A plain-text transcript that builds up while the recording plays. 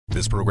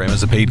This program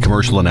is a paid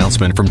commercial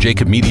announcement from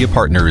Jacob Media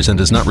Partners and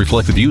does not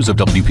reflect the views of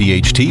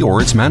WPHT or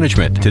its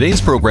management.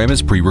 Today's program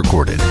is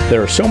pre-recorded.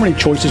 There are so many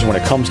choices when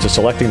it comes to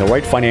selecting the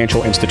right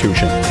financial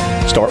institution.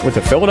 Start with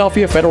the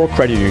Philadelphia Federal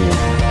Credit Union.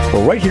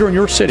 We're right here in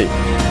your city.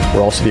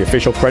 We're also the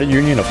official credit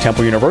union of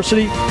Temple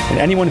University, and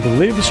anyone who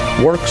lives,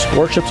 works,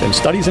 worships, and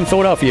studies in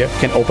Philadelphia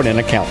can open an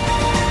account,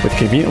 with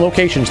convenient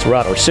locations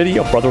throughout our city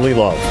of brotherly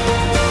love.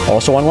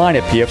 Also online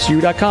at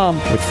pfcu.com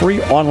with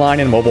free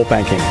online and mobile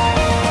banking.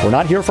 We're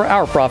not here for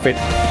our profit,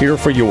 here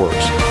for yours.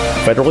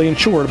 Federally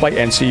insured by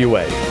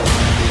NCUA.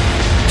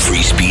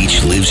 Free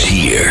speech lives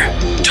here.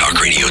 Talk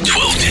Radio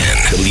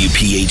 1210,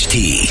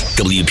 WPHT,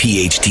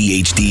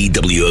 WPHT HD,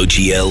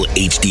 WOGL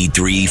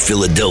HD3,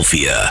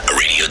 Philadelphia, a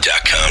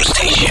radio.com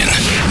station.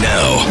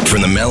 Now,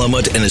 from the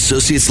Malamut and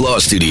Associates Law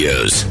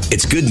Studios,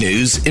 it's good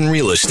news in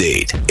real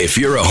estate. If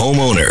you're a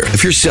homeowner,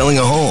 if you're selling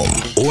a home,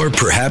 or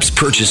perhaps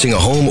purchasing a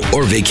home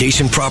or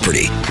vacation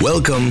property,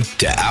 welcome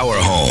to Our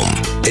Home.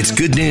 It's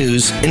good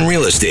news in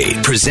real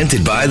estate,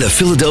 presented by the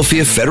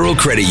Philadelphia Federal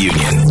Credit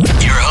Union.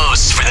 Your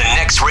hosts for the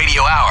next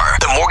radio hour,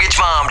 the mortgage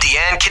mom,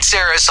 Deanne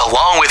Kitsaris,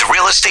 along with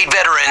real estate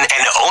veteran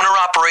and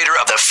owner-operator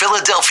of the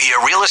Philadelphia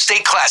Real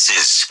Estate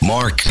Classes,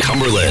 Mark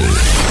Cumberland.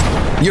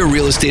 Your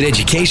real estate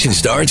education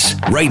starts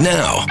right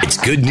now. It's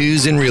Good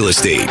News in Real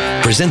Estate,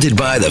 presented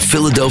by the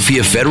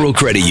Philadelphia Federal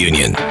Credit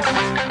Union. All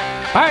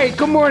right,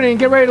 good morning.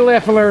 Get ready to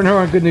laugh and learn here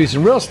on Good News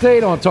in Real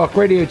Estate on Talk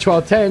Radio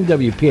 1210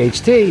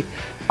 WPHT.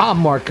 I'm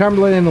Mark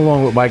Cumberland,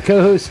 along with my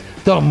co-host,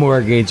 the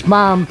mortgage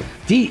mom,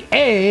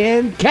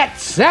 Deanne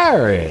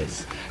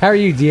Katsaris. How are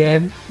you,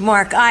 Deanne?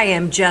 Mark, I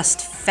am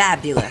just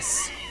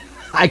fabulous.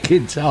 I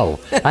can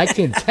tell. I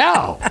can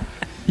tell.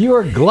 You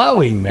are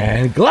glowing,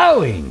 man.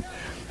 Glowing.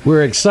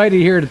 We're excited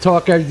here to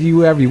talk to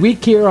you every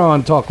week here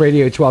on Talk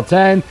Radio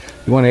 1210.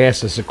 You want to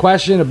ask us a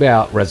question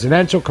about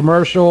residential,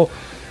 commercial,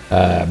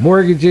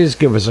 mortgages,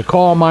 give us a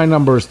call. My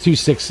number is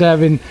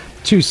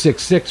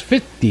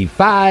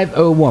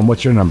 267-266-5501.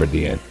 What's your number,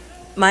 Deanne?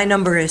 My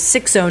number is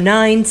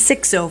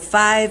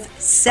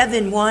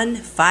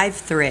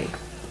 609-605-7153.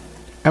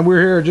 And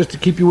we're here just to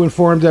keep you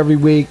informed every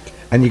week.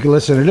 And you can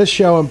listen to this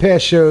show and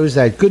past shows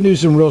at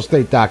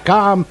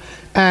goodnewsinrealestate.com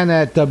and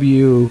at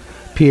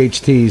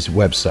WPHT's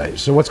website.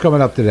 So what's coming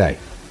up today?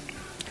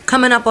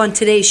 Coming up on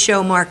today's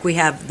show, Mark, we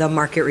have the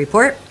market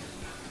report.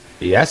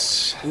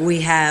 Yes.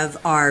 We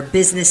have our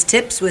business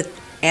tips with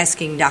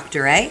Asking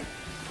Dr. A.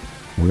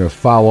 We're going to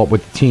follow up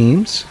with the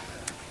teams.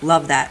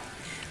 Love that.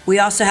 We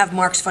also have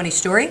Mark's funny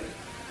story.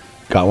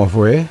 Got one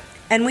for you.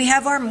 And we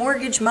have our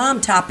mortgage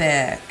mom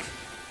topic.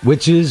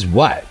 Which is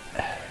what?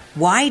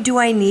 Why do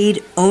I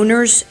need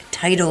owner's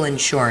title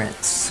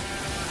insurance?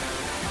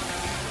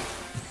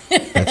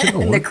 That's a good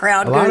one. The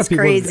crowd goes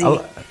crazy.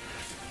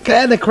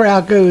 The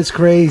crowd goes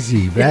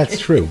crazy. That's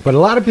true. But a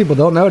lot of people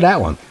don't know that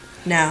one.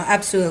 No,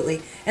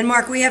 absolutely. And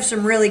Mark, we have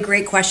some really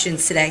great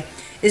questions today.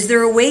 Is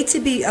there a way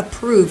to be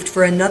approved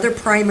for another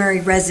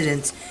primary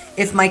residence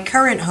if my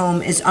current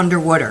home is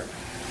underwater?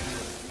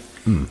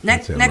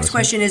 Next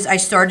question is, I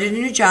started a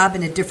new job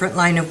in a different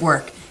line of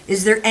work.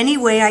 Is there any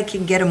way I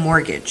can get a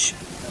mortgage?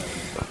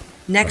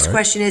 Next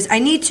question is, I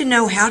need to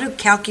know how to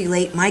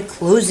calculate my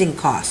closing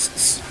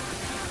costs.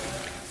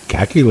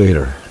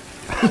 Calculator.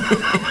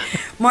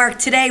 Mark,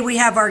 today we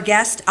have our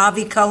guest,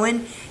 Avi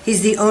Cohen.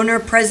 He's the owner,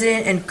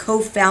 president, and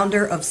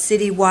co-founder of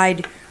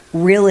Citywide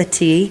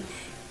Realty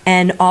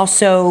and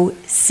also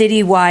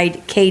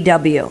Citywide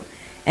KW.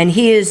 And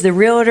he is the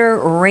realtor,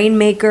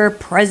 rainmaker,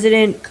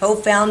 president,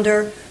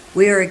 co-founder.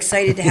 We are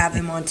excited to have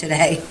him on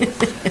today. All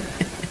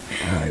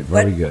right,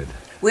 very good.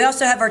 We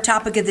also have our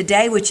topic of the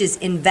day, which is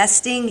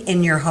investing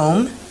in your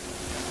home.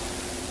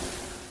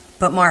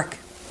 But Mark.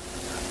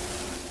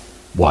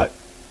 What?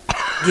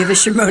 Give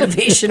us your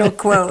motivational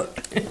quote.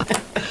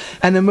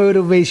 And the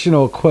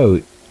motivational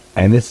quote,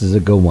 and this is a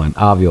good one.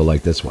 Avi will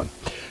like this one.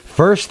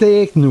 First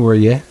they ignore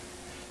you,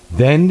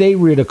 then they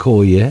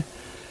ridicule you,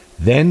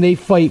 then they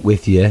fight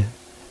with you,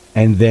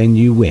 and then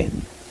you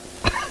win.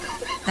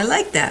 I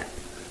like that.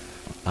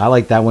 I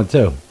like that one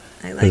too.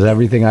 I like because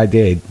everything I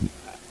did,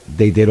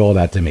 they did all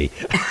that to me.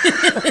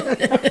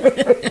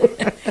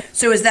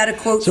 So is that a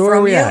quote so from where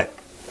are we you? At?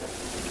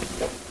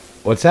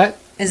 What's that?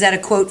 Is that a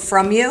quote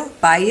from you,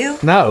 by you?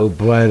 No,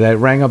 but it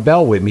rang a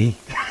bell with me.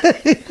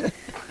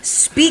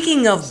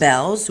 Speaking of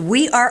bells,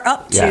 we are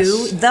up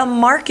to the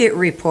market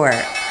report.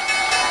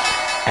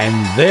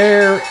 And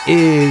there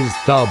is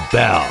the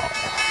bell.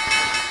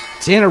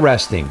 It's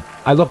interesting.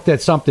 I looked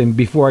at something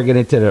before I get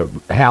into the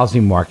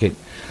housing market.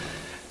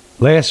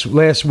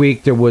 Last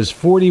week, there was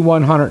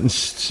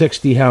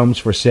 4,160 homes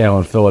for sale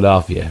in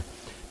Philadelphia.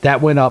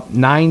 That went up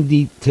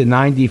 90 to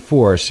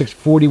 94,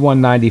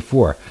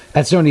 4194.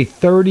 That's only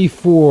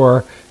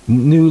 34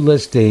 new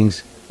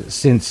listings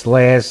since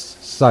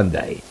last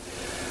Sunday.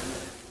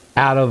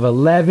 Out of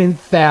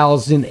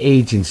 11,000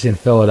 agents in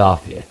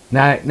Philadelphia.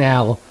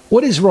 Now,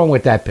 what is wrong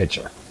with that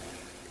picture?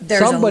 There's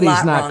somebody's a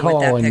lot not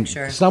wrong with that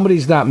picture.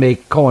 Somebody's not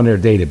calling their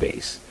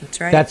database. That's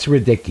right. That's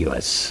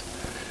ridiculous.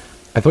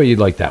 I thought you'd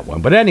like that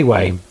one. But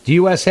anyway, the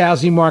U.S.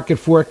 housing market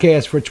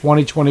forecast for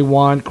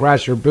 2021,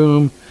 crash or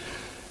boom,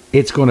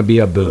 it's going to be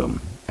a boom.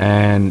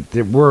 And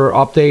we're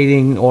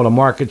updating all the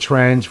market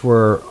trends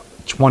for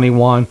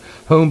 21.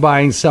 Home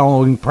buying,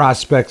 selling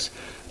prospects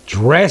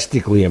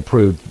drastically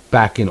improved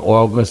back in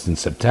August and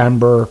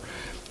September,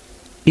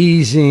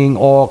 easing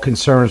all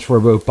concerns for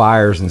both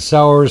buyers and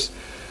sellers.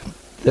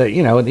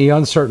 The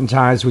uncertain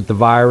times with the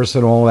virus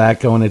and all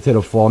that going into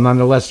the fall.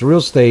 Nonetheless, the real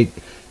estate,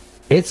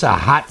 it's a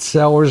hot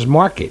seller's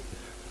market.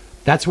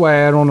 That's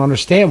why I don't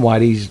understand why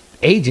these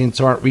agents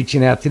aren't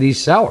reaching out to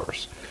these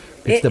sellers.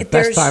 It's the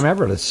best time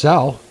ever to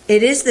sell.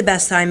 It is the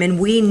best time, and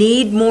we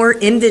need more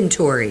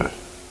inventory.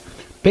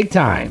 Big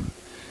time.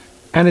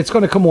 And it's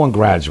going to come on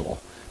gradual.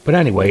 But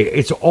anyway,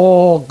 it's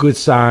all good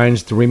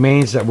signs. The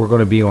remains that we're going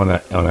to be on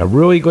a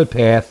really good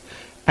path.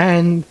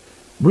 And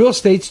real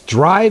estate's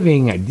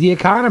driving the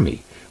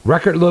economy.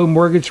 Record low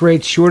mortgage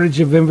rates, shortage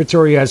of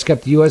inventory has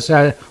kept the U.S.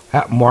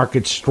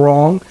 market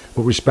strong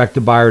with respect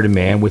to buyer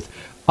demand. With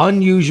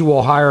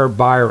unusual higher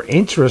buyer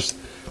interest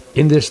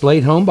in this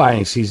late home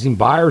buying season,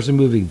 buyers are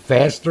moving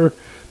faster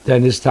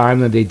than this time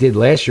than they did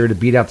last year to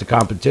beat out the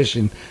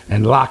competition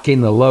and lock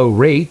in the low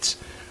rates.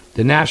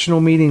 The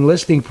national median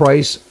listing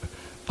price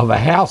of a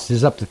house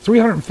is up to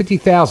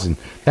 $350,000.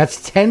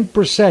 That's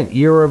 10%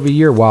 year over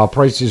year, while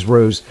prices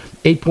rose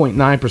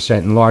 8.9%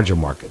 in larger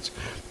markets.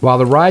 While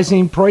the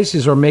rising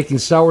prices are making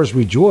sellers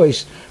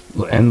rejoice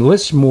and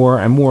list more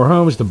and more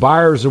homes, the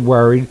buyers are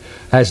worried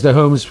as the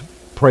homes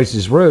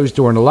prices rose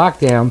during the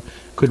lockdown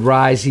could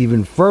rise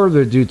even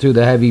further due to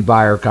the heavy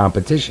buyer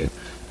competition.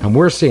 And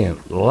we're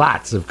seeing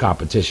lots of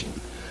competition.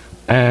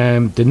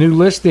 And the new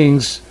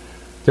listings,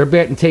 they're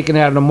getting taken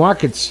out of the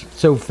markets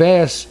so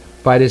fast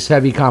by this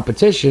heavy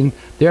competition.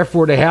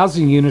 Therefore, the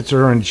housing units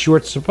are in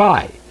short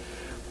supply.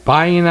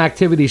 Buying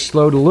activity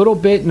slowed a little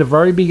bit in the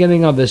very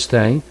beginning of this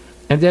thing,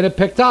 and then it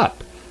picked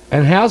up.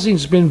 And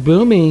housing's been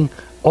booming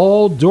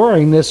all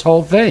during this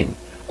whole thing,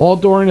 all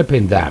during the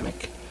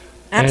pandemic.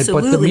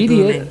 Absolutely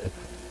booming.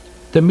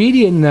 The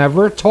media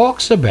never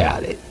talks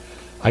about it.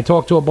 I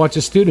talked to a bunch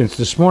of students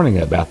this morning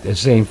about the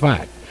same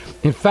fact.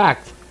 In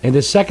fact, in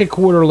the second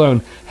quarter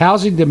alone,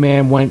 housing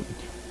demand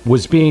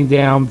was being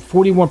down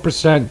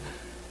 41%,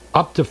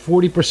 up to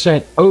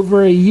 40%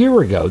 over a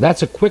year ago.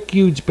 That's a quick,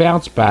 huge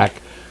bounce back.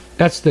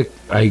 That's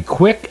a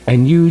quick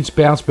and huge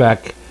bounce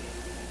back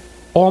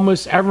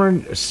almost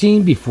ever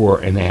seen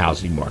before in the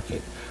housing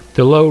market.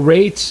 The low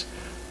rates,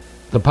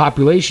 the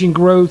population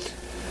growth,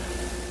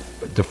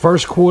 the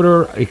first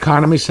quarter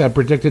economists had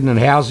predicted that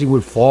housing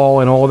would fall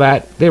and all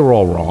that. They were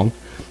all wrong.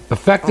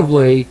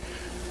 Effectively,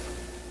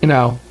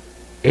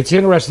 it's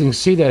interesting to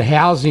see that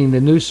housing,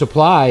 the new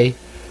supply,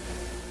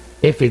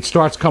 if it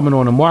starts coming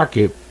on the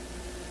market,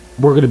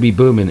 we're going to be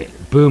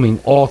booming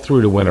all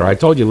through the winter. I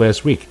told you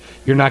last week,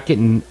 you're not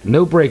getting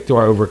no break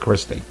over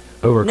Christmas.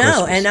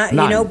 No,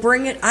 and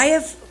bring it. I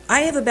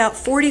have about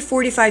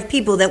 45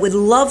 people that would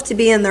love to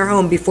be in their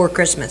home before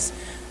Christmas.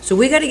 So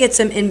we got to get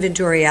some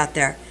inventory out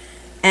there.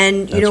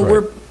 And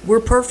we're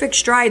perfect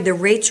stride. The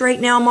rates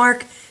right now,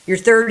 Mark, your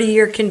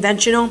 30-year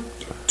conventional,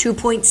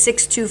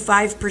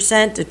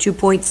 2.625% to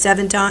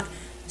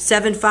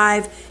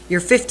 2.75.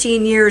 Your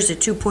 15 years at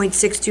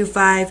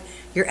 2.625.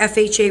 Your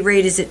FHA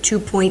rate is at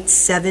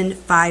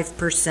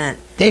 2.75%.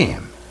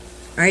 Damn. All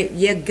right,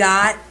 you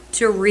got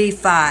to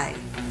refi.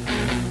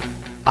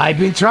 I've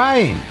been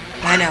trying.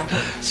 I know.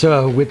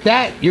 So with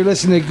that, you're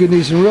listening to Good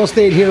News in Real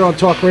Estate here on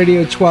Talk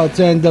Radio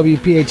 1210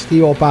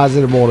 WPHT, all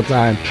positive all the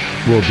time.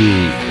 We'll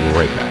be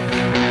right back.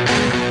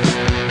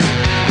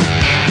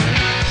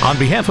 On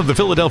behalf of the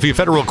Philadelphia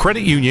Federal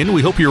Credit Union,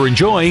 we hope you're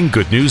enjoying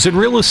Good News in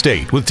Real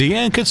Estate with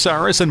Deanne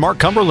Katsaris and Mark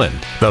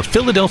Cumberland. The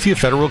Philadelphia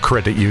Federal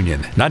Credit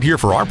Union, not here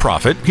for our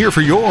profit, here for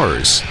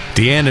yours.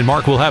 Deanne and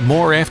Mark will have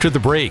more after the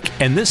break,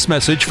 and this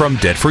message from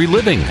Debt Free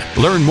Living.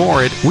 Learn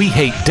more at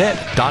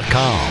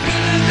wehatedebt.com.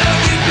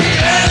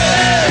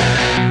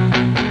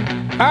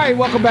 All right,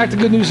 welcome back to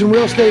Good News in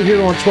Real Estate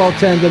here on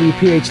 1210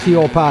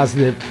 WPHT, all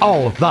positive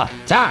all the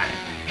time.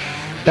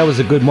 That was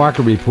a good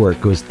market report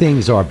because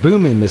things are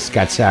booming, Miss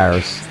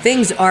Katsaris.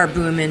 Things are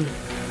booming.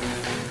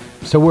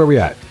 So where are we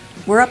at?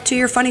 We're up to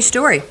your funny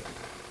story.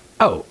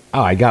 Oh,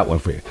 I got one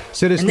for you.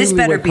 So this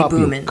better be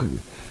booming.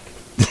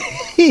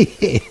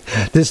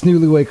 This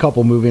newlywed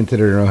couple move into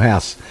their new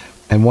house,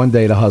 and one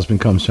day the husband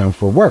comes home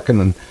for work,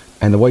 and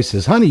the wife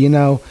says, "Honey, in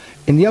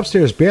the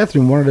upstairs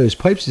bathroom, one of those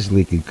pipes is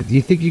leaking. Do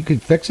you think you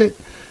could fix it?"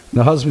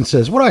 And the husband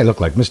says, "What do I look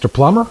like, Mr.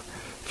 Plumber?"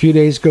 A few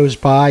days goes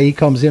by. He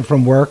comes in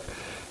from work.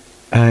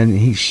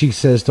 And she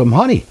says to him,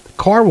 "Honey, the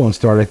car won't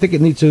start. I think it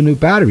needs a new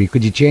battery.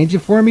 Could you change it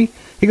for me?"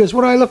 He goes,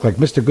 "What do I look like,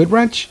 Mr.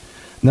 Goodwrench?"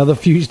 Another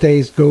few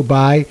days go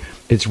by.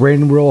 It's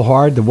raining real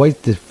hard. The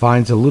wife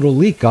finds a little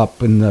leak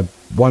up in the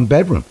one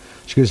bedroom.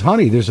 She goes,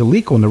 "Honey, there's a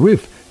leak on the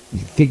roof. You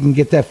think you can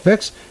get that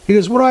fixed?" He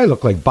goes, "What do I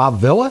look like,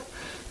 Bob Villa?"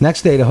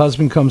 Next day, the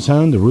husband comes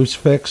home. The roof's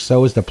fixed.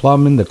 So is the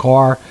plumbing, the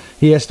car.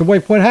 He asks the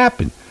wife, "What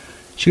happened?"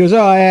 She goes,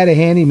 "Oh, I had a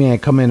handyman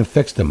come in and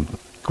fix them.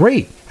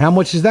 great. How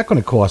much is that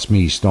going to cost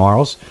me, he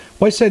snarls.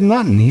 Well, I said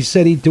nothing. He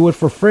said he'd do it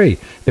for free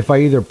if I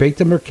either baked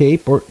him a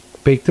cake or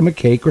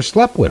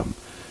slept with him.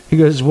 He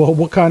goes, well,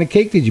 what kind of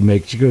cake did you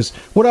make? She goes,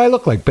 what do I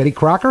look like, Betty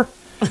Crocker?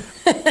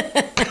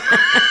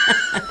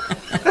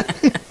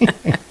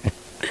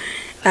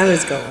 That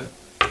was good.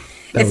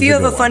 If you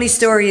have a funny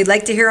story you'd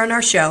like to hear on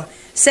our show,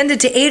 send it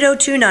to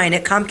 8029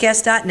 at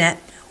Comcast.net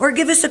or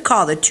give us a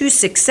call at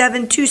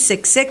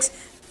 267-266-5501.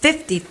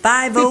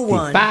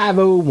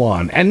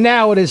 5501. And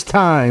now it is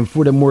time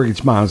for the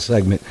Mortgage Mom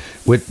segment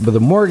with the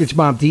Mortgage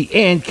Mom,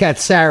 Deanne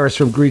Katsaris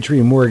from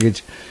Greentree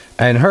Mortgage.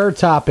 And her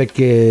topic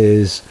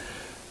is,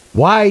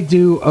 why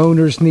do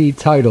owners need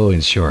title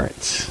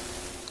insurance?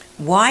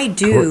 Why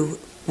do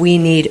we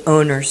need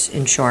owner's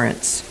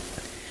insurance?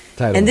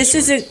 And this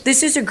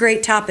is a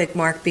great topic,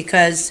 Mark,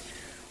 because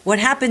what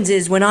happens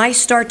is when I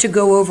start to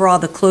go over all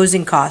the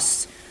closing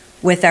costs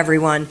with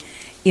everyone,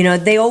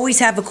 they always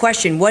have a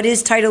question. What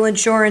is title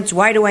insurance?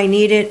 Why do I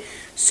need it?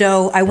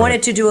 So I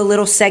wanted to do a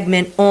little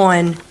segment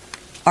on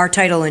our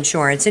title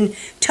insurance. And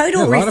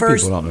title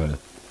refers... A lot of people don't know that.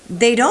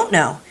 They don't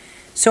know.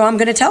 So I'm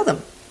going to tell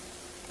them.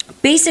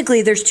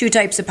 Basically, there's two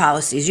types of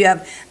policies. You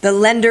have the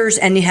lenders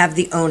and you have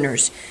the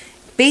owners.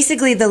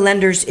 Basically, the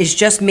lenders is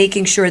just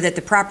making sure that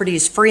the property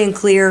is free and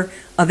clear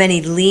of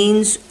any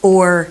liens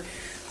or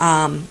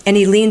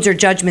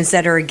judgments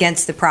that are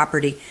against the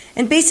property.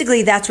 And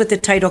basically, that's what the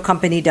title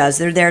company does.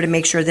 They're there to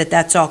make sure that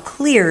that's all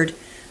cleared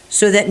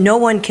so that no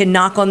one can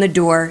knock on the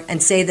door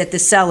and say that the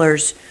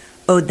sellers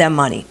owed them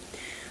money.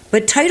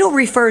 But title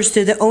refers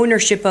to the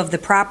ownership of the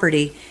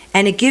property,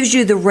 and it gives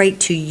you the right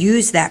to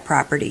use that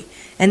property.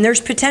 And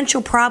there's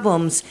potential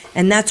problems,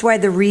 and that's why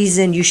the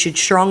reason you should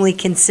strongly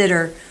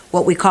consider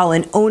what we call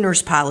an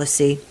owner's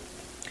policy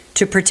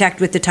to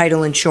protect with the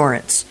title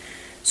insurance.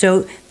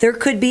 So there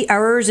could be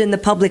errors in the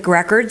public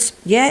records.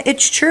 Yeah,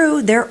 it's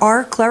true. There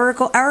are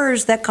clerical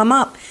errors that come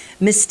up.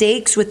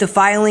 Mistakes with the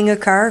filing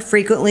occur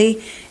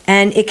frequently,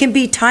 and it can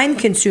be time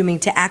consuming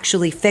to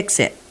actually fix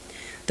it.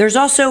 There's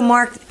also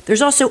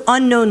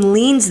unknown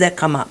liens that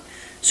come up.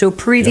 So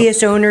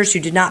previous owners who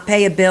did not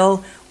pay a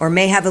bill or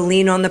may have a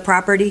lien on the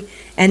property,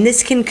 and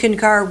this can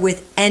concur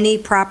with any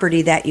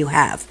property that you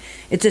have.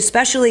 It's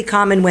especially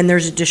common when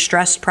there's a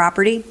distressed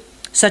property,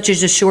 such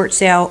as a short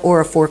sale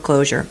or a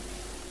foreclosure.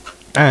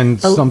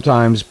 And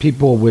sometimes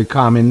people with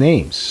common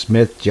names,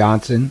 Smith,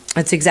 Johnson.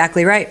 That's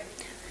exactly right.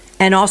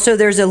 And also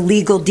there's a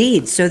legal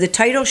deed. So the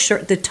title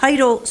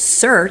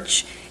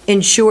search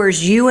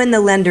ensures you and the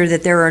lender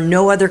that there are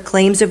no other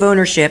claims of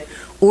ownership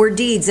or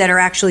deeds that are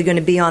actually going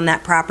to be on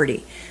that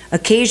property.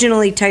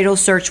 Occasionally, title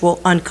search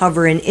will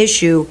uncover an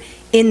issue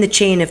in the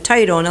chain of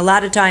title, and a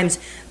lot of times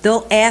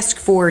they'll ask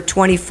for a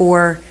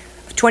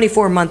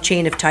 24-month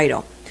chain of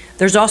title.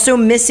 There's also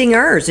missing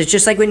heirs. It's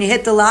just like when you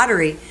hit the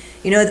lottery.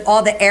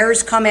 All the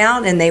heirs come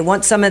out and they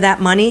want some of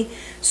that money.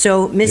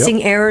 So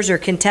missing heirs or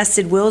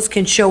contested wills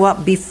can show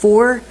up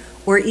before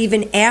or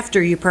even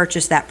after you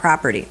purchase that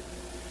property.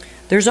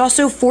 There's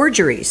also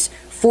forgeries.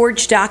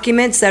 Forged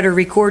documents that are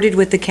recorded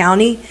with the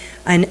county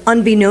and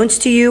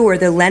unbeknownst to you or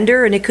the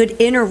lender, and it could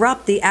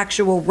interrupt the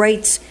actual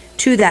rights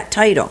to that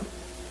title.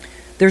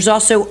 There's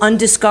also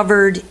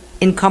undiscovered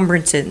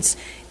encumbrances,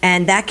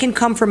 and that can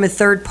come from a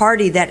third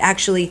party that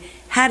actually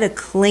had a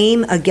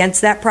claim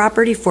against that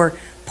property for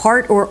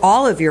part or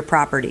all of your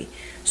property.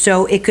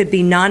 So it could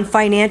be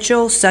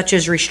non-financial, such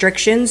as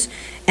restrictions,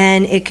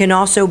 and it can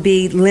also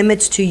be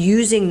limits to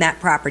using that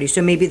property.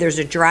 So maybe there's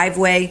a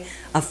driveway,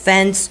 a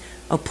fence,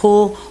 a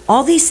pool.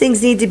 All these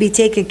things need to be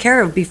taken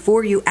care of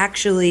before you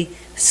actually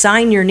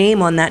sign your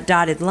name on that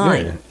dotted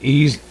line.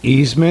 Yeah.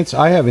 Easements.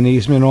 I have an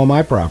easement on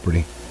my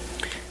property.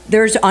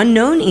 There's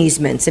unknown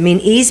easements.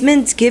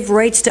 Easements give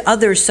rights to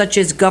others, such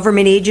as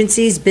government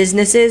agencies,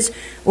 businesses,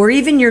 or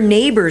even your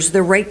neighbors,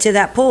 the right to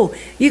that pool.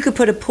 You could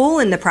put a pool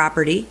in the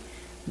property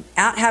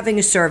without having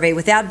a survey,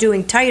 without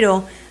doing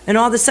title, and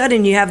all of a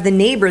sudden you have the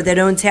neighbor that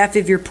owns half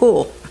of your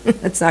pool.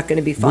 That's not going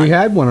to be fun. We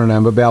had one of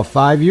them about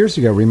 5 years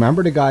ago.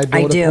 Remember the guy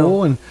built a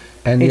pool and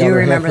the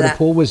other half of the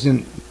pool was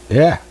in...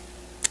 Yeah.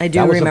 I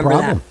do remember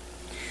that.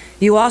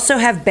 You also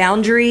have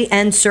boundary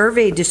and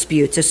survey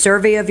disputes. A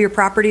survey of your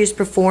property is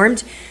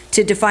performed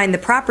to define the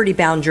property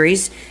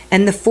boundaries,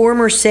 and the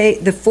former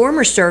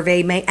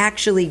survey may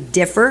actually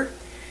differ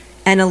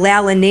and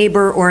allow a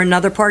neighbor or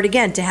another part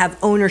again to have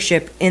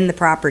ownership in the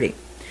property.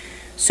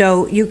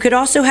 So you could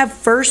also have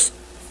first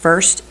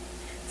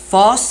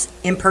false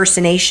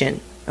impersonation,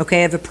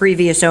 of a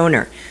previous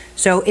owner.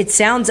 So it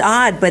sounds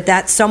odd, but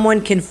that someone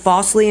can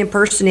falsely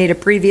impersonate a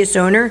previous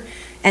owner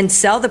and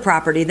sell the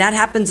property. That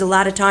happens a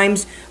lot of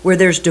times where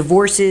there's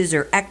divorces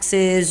or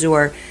exes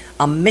or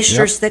a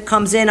mistress that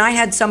comes in. I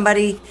had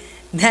somebody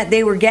that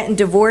they were getting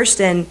divorced,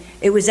 and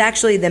it was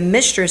actually the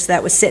mistress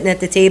that was sitting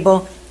at the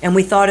table, and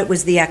we thought it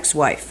was the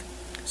ex-wife.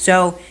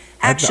 So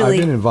actually...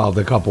 I've been involved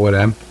in a couple of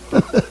them.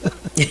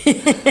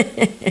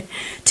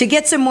 To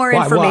get some more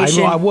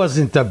information... I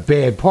wasn't a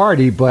bad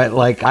party, but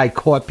I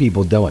caught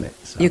people doing it.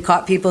 So. You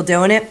caught people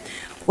doing it?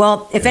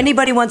 Well, if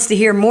anybody wants to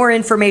hear more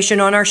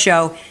information on our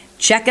show,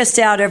 check us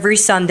out every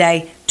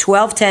Sunday,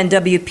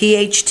 1210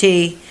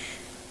 WPHT,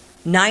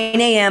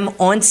 9 a.m.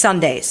 on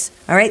Sundays.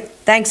 All right?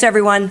 Thanks,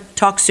 everyone.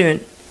 Talk soon.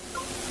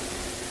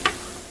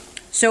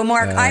 So,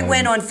 Mark, I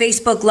went on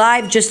Facebook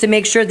Live just to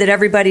make sure that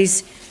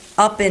everybody's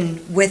up and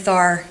with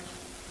our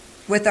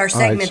segment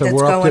all right, so that's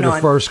we're up going to the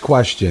on. first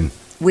question.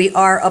 We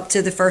are up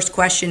to the first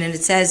question, and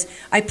it says,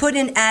 I put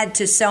an ad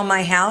to sell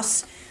my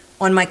house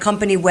on my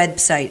company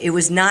website. It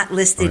was not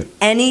listed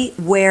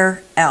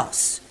anywhere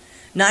else,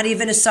 not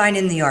even a sign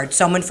in the yard.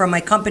 Someone from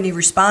my company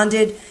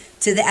responded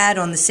to the ad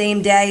on the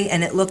same day,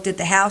 and it looked at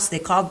the house. They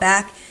called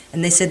back,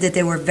 and they said that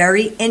they were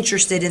very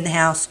interested in the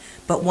house,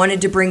 but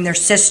wanted to bring their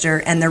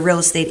sister and their real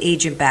estate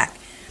agent back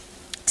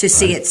to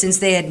see it, since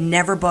they had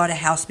never bought a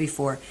house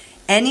before.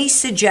 Any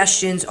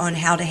suggestions on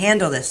how to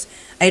handle this?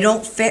 I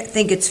don't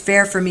think it's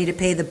fair for me to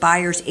pay the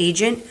buyer's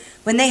agent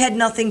when they had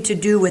nothing to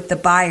do with the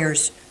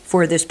buyers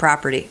for this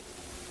property.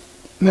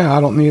 No,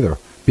 I don't either,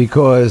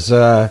 because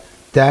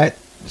that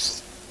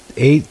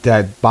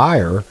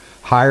buyer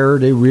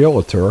hired a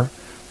realtor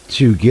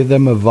to give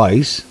them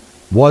advice,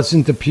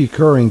 wasn't the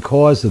procuring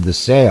cause of the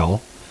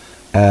sale,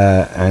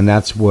 and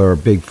that's where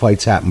big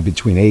fights happen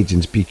between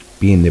agents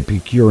being the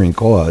procuring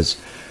cause.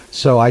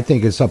 So I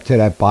think it's up to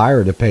that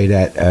buyer to pay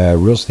that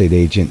real estate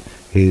agent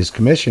his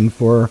commission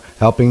for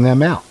helping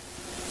them out.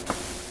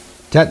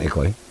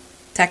 Technically.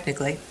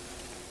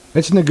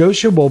 It's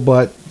negotiable,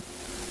 but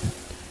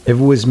if it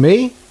was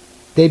me,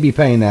 they'd be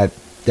paying that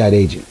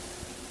agent.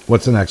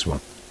 What's the next one?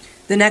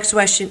 The next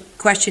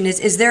question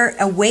is there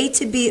a way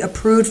to be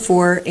approved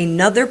for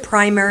another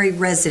primary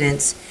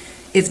residence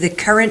if the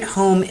current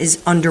home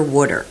is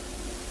underwater?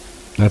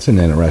 That's an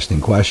interesting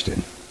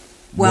question.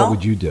 Well, what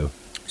would you do?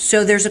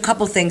 So there's a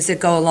couple things that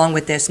go along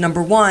with this.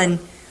 Number one,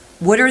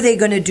 what are they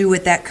going to do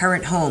with that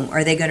current home?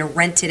 Are they going to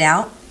rent it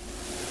out?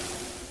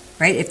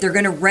 Right? If they're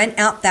going to rent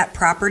out that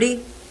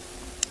property,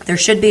 there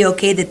should be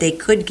okay that they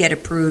could get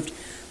approved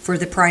for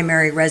the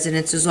primary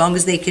residence, as long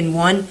as they can,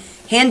 one,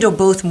 handle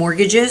both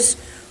mortgages,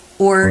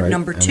 or Right.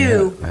 number And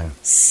two, yeah.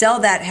 sell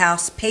that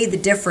house, pay the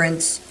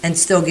difference, and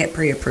still get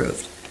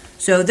pre-approved.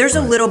 So there's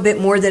a little bit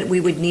more that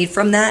we would need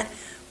from that.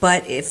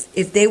 But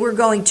if they were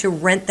going to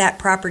rent that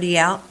property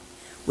out,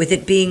 with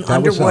it being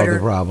That would solve underwater, the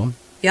problem.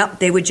 yep,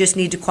 they would just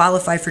need to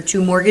qualify for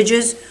 2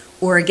 mortgages,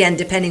 or again,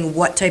 depending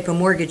what type of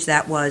mortgage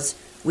that was,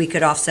 we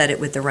could offset it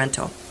with the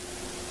rental.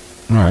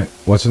 All right.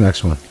 What's the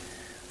next one?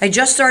 I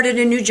just started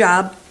a new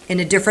job in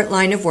a different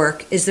line of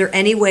work. Is there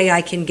any way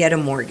I can get a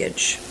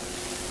mortgage?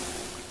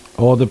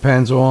 All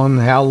depends on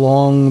how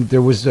long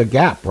there was a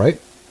gap,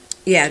 right?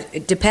 Yeah,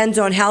 it depends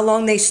on how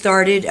long they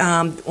started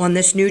on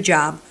this new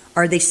job.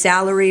 Are they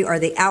salary? Are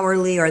they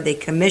hourly? Are they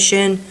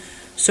commission?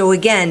 So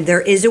again, there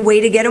is a way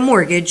to get a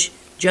mortgage,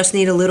 just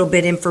need a little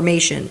bit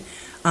information.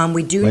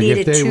 We do Like need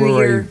if a they were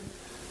 2-year.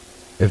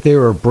 If they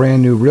were a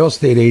brand new real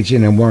estate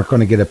agent and weren't going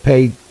to get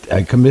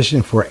a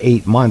commission for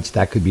 8 months,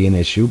 that could be an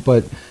issue.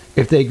 But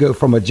if they go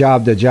from a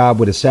job to job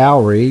with a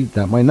salary,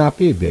 that might not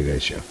be a big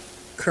issue.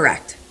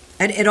 Correct.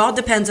 And it all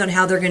depends on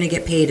how they're going to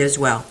get paid as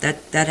well. That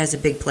has a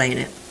big play in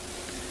it.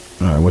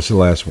 All right, what's the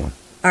last one?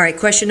 All right,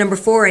 question number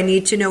 4. I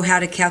need to know how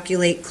to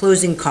calculate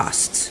closing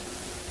costs.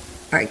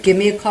 All right, give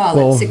me a call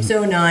Well- at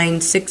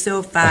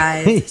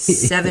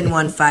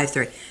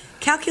 609-605-7153.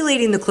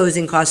 Calculating the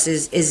closing costs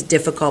is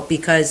difficult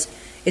because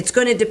it's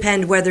going to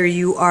depend whether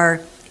you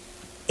are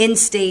in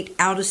state,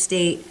 out of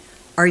state.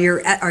 Are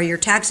your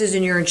taxes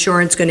and your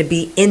insurance going to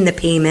be in the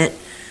payment?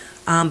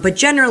 But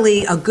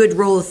generally, a good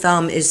rule of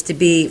thumb is to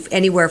be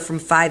anywhere from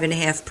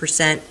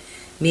 5.5%,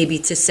 maybe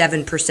to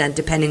 7%,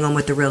 depending on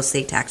what the real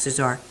estate taxes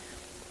are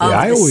of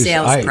the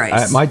sales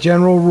price. My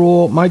general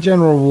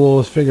rule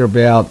is figure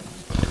about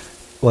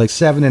like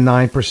 7 to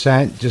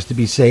 9%, just to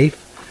be safe,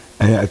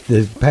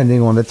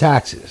 depending on the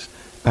taxes.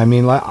 I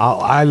mean, like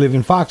I live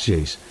in Fox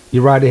Chase.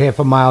 You ride a half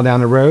a mile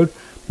down the road,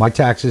 my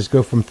taxes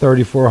go from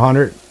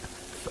 $3,400,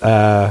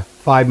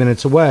 5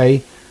 minutes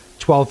away,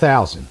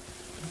 $12,000.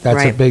 That's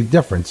Right. a big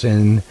difference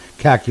in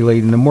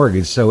calculating the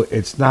mortgage. So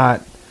it's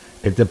not.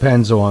 It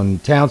depends on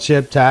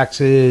township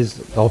taxes,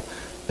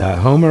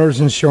 homeowners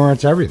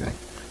insurance, everything.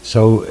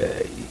 So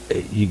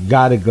you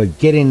got to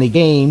get in the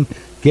game,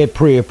 get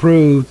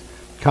pre-approved,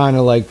 kind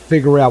of like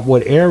figure out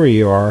what area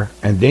you are,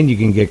 and then you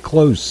can get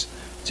close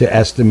to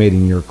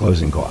estimating your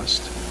closing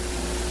cost.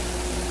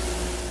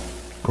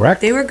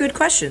 Correct? They were good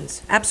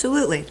questions.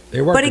 Absolutely.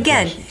 They were But good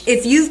again, questions.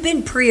 if you've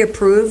been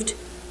pre-approved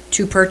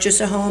to purchase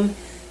a home,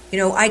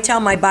 I tell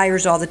my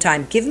buyers all the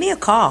time, give me a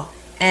call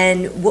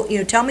and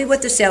tell me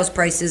what the sales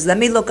price is. Let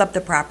me look up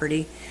the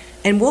property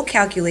and we'll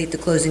calculate the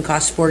closing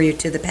costs for you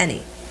to the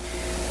penny.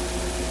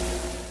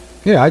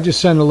 Yeah, I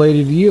just sent a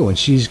lady to you, and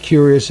she's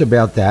curious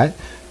about that.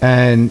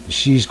 And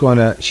she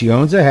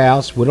owns a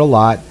house with a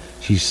lot.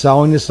 She's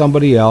selling to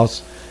somebody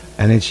else,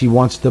 and then she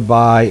wants to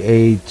buy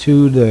a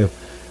 2 to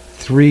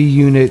 3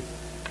 unit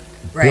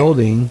Right.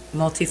 building,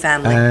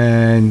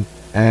 Multifamily.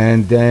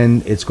 and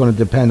then it's going to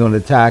depend on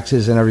the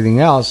taxes and everything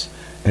else.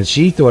 And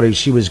she thought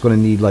she was going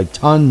to need like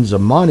tons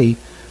of money.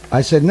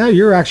 I said, no,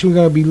 you're actually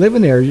going to be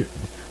living there.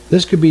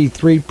 This could be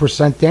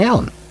 3%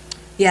 down.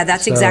 Yeah,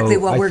 that's So, exactly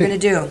what I we're think- going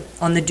to do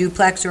on the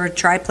duplex or a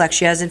triplex.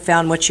 She hasn't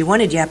found what she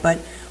wanted yet, but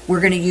we're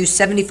going to use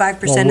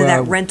 75% of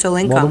that rental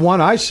Well, income. the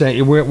one I sent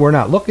you, we're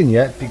not looking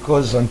yet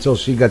because until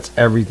she gets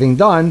everything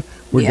done,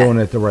 we're Yeah. doing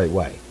it the right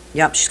way.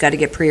 Yep, she's got to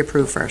get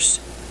pre-approved first.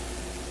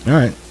 All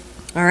right.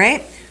 All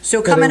right. So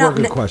Yeah, coming they were up,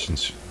 good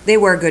questions. they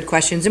were good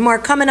questions. And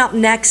Mark, coming up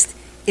next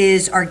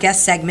is our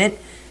guest segment,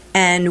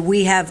 and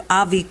we have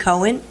Avi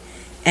Cohen,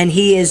 and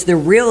he is the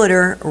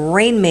realtor,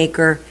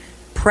 rainmaker,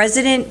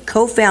 president,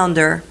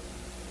 co-founder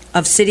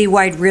of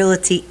Citywide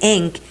Realty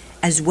Inc.,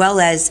 as well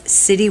as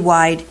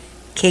Citywide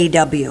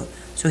KW.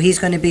 So he's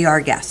going to be our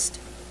guest.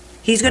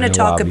 He's going to I know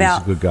talk Avi's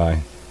about a good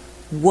guy.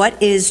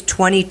 what is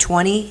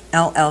 2020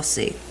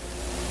 LLC.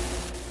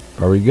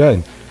 Very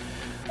good.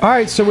 All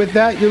right, so with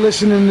that, you're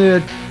listening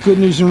to Good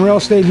News in Real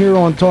Estate here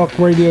on Talk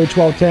Radio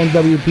 1210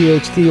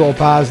 WPHT, all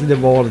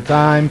positive all the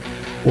time.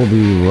 We'll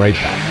be right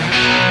back.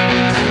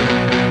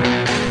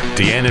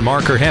 Deanne and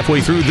Mark are halfway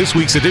through this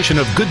week's edition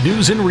of Good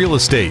News in Real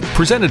Estate,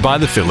 presented by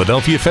the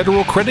Philadelphia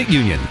Federal Credit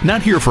Union.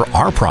 Not here for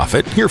our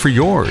profit, here for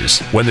yours.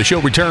 When the show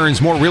returns,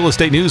 more real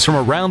estate news from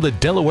around the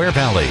Delaware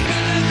Valley.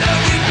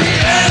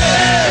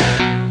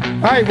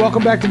 All right,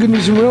 welcome back to Good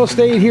News in Real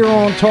Estate here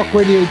on Talk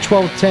Radio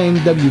 1210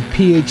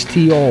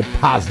 WPHT, all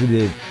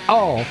positive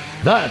all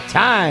the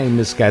time,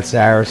 Miss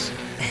Katsaris.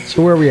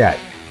 So where are we at?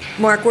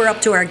 Mark, we're up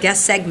to our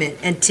guest segment,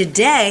 and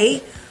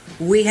today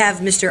we have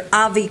Mr.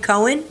 Avi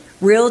Cohen,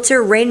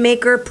 realtor,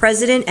 rainmaker,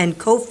 president, and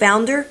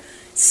co-founder,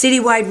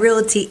 Citywide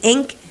Realty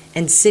Inc.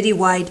 and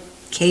Citywide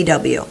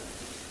KW.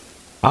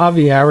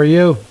 Avi, how are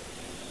you?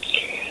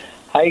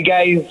 Hi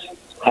guys,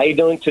 how you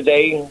doing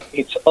today?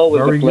 It's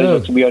always Very a pleasure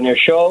good. to be on your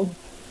show.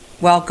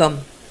 Welcome.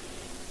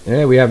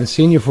 Yeah, we haven't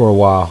seen you for a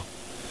while.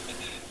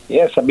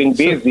 Yes, I've been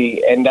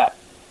busy, and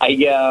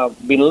I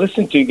been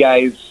listening to you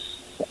guys.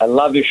 I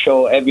love your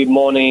show every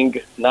morning,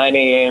 9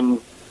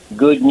 a.m.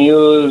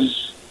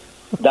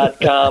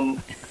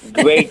 Goodnews.com.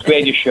 Great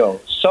radio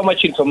show. So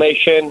much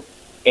information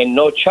and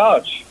no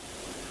charge.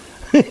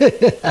 I'll have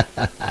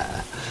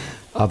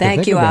to Thank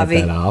think you, about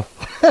Avi. that, Alf.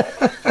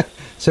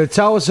 So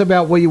tell us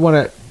about what you want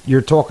to.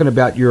 You're talking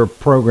about your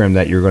program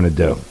that you're going to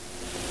do.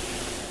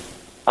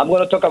 I'm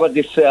going to talk about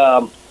this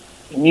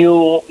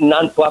new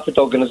nonprofit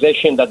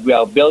organization that we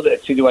are building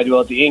at Citywide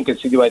Realty Inc. and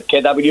Citywide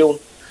KW.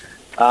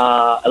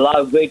 A lot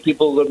of great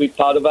people will be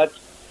part of it.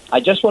 I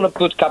just want to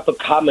put a couple of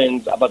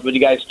comments about what you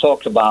guys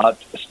talked about,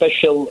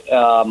 especially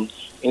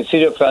in the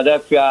city of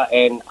Philadelphia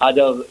and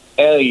other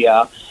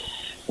area.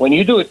 When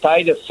you do a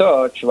title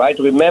search, right,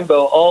 remember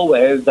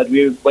always that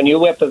when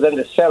you represent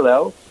the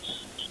seller,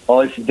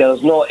 or if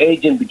there's no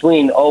agent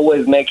between,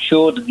 always make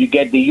sure that you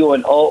get the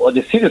UNO or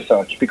the city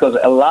search, because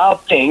a lot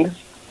of things,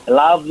 a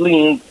lot of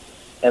liens,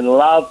 and a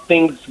lot of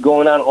things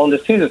going on the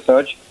city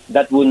search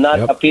that will not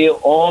Yep. appear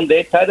on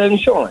their title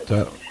insurance.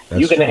 That's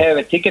You can true. have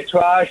a ticket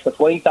trash for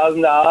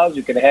 $20,000.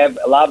 You can have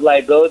a lot of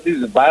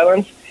liabilities,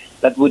 violence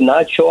that would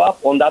not show up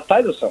on that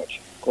title search.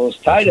 Because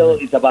title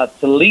is about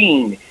the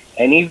lien,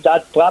 and if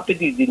that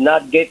property did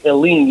not get a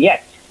lien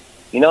yet,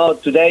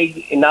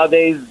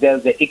 nowadays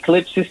there's the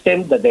Eclipse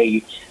system that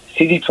the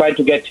city try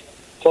to get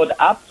caught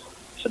up,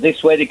 so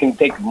this way they can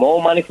take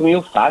more money from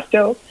you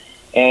faster,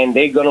 and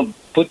they're gonna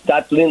put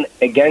that lien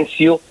against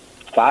you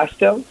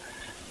faster.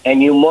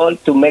 And you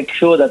want to make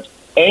sure that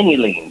any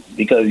lien,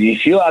 because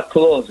if you are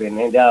closing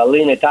and there are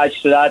lien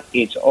attached to that,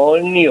 it's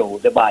on you,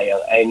 the buyer,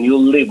 and you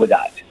live with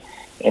that.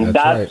 And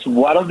that's right.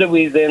 one of the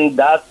reasons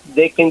that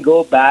they can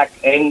go back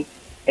and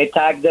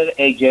attack their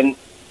agent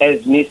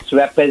as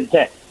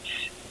misrepresent.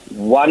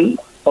 One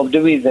of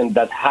the reasons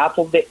that half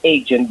of the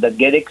agents that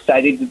get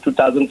excited in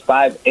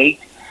 2005-8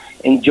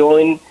 and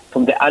join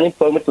from the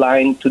unemployment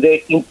line to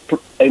the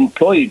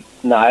employed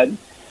line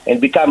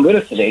and become real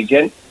estate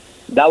agent,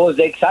 that was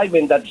the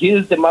excitement that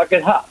here's the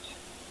market hot.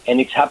 And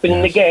it's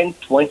happening Yes. again,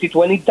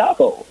 2020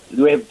 double.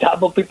 We have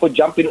double people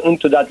jumping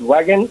into that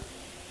wagon,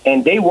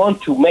 and they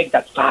want to make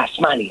that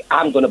fast money.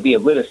 I'm going to be a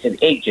real estate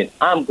agent.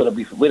 I'm going to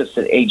be a real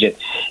estate agent.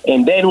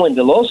 And then when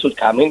the lawsuit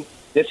coming,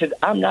 they said,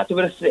 I'm not a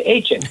real estate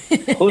agent.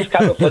 Who's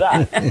coming for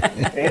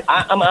that?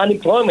 I'm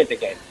unemployment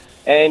again.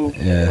 And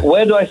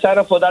where do I sign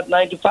up for that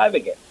 9 to 5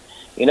 again?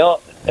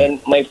 And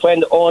my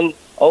friend Owen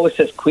always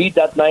says, quit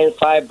that 9 to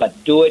 5,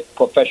 but do it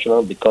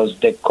professional, because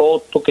the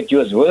court look at you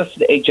as a real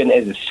estate agent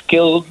as a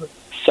skilled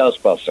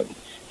salesperson.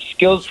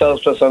 Skilled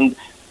salesperson,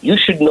 you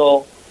should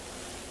know.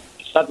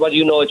 It's not what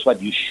you know, it's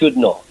what you should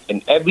know.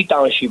 In every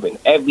township, in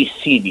every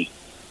city,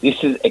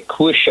 this is a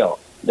crucial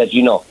that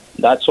you know.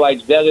 That's why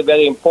it's very,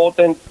 very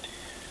important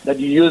that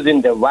you're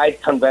using the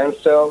right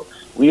conveyancer.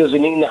 We're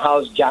using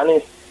in-house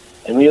Janice,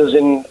 and we're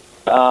using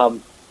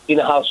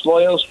in-house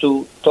lawyers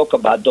to talk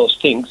about those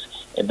things.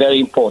 Very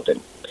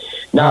important.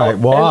 Now, All right,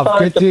 well, as far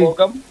I'll as get the to-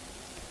 program,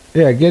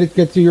 Yeah,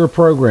 get to your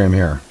program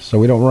here, so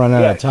we don't run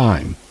out of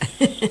time.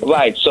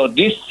 right. So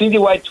this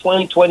Citywide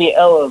 2020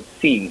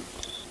 LLC,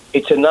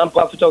 it's a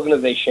nonprofit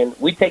organization.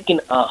 We're taking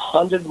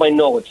 100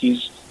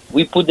 minorities.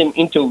 We put them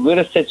into real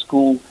estate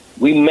school.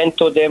 We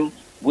mentor them.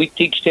 We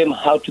teach them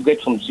how to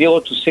get from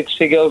 0 to 6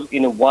 figures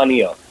in 1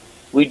 year.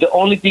 we're the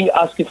only thing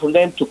asking from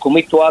them to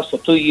commit to us for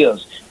 2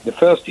 years. The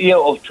first year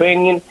of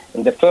training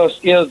and the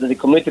first year that they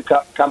commit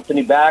the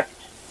company back,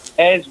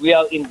 as we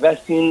are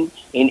investing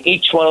in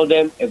each one of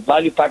them a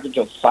value package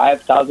of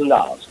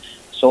 $5,000.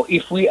 So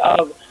if we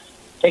are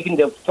taking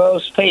the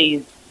first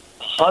phase,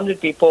 100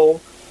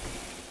 people,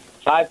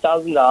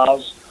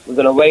 $5,000, we're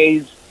going to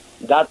raise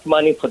that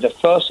money for the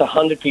first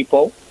 100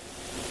 people.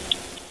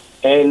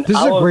 And This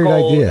is a great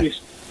idea.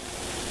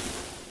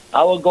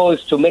 Our goal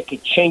is to make a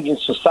change in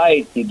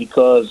society,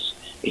 because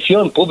if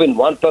you're improving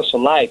one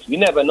person's life, you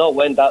never know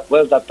where's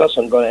that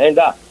person going to end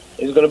up.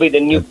 It's going to be the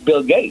new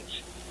Bill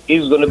Gates.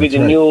 He's going to be the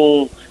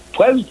new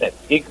president.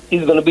 He's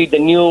going to be the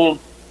new,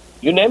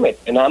 you name it.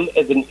 And I'm,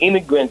 as an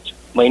immigrant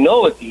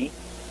minority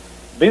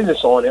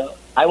business owner,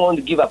 I want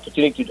to give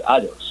opportunity to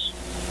others.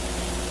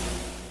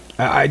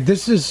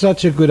 This is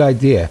such a good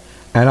idea,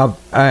 and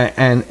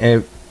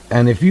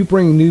if you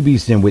bring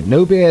newbies in with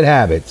no bad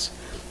habits,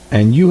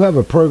 and you have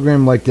a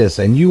program like this,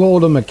 and you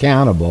hold them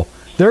accountable,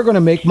 they're going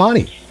to make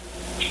money.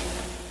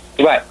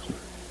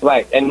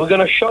 Right. And we're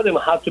going to show them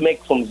how to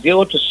make from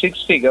 0 to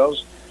 6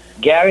 figures,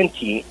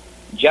 guarantee.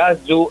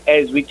 Just do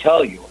as we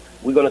tell you.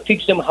 We're going to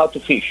teach them how to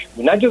fish.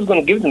 We're not just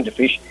going to give them the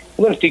fish.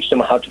 We're going to teach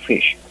them how to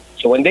fish.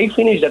 So when they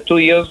finish the 2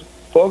 years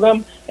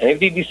program, and if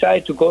they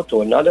decide to go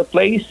to another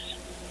place,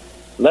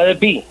 let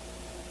it be.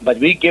 But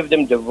we give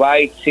them the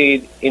right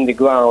seed in the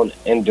ground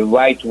and the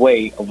right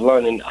way of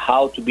learning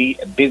how to be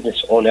a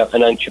business owner,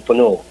 an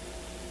entrepreneur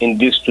in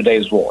this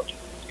today's world.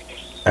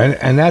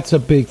 And that's a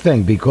big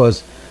thing,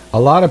 because a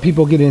lot of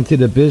people get into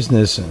the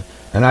business,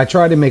 and I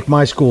try to make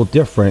my school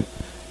different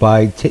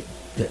by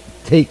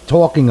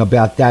talking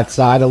about that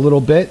side a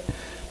little bit.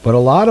 But a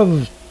lot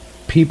of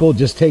people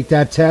just take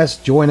that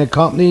test, join a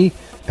company,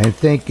 and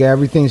think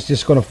everything's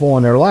just going to fall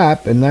in their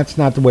lap, and that's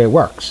not the way it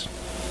works.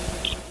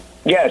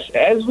 Yes,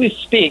 as we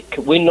speak,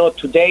 we know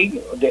today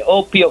the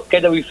OP of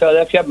KW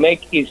Philadelphia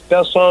make his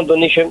personal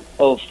donation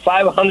of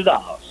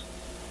 $500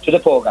 to the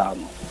program.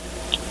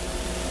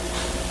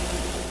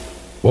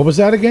 What was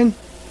that again?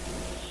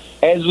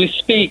 As we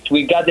speak,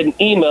 we got an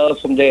email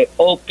from the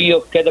OP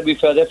of KW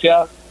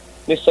Philadelphia,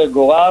 Mr.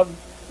 Gorav,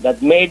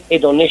 that made a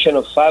donation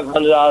of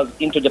 $500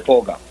 into the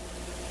program.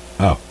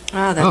 Oh,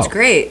 that's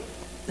great.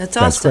 That's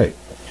awesome. That's great.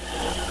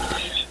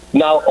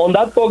 Now, on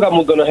that program,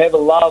 we're going to have a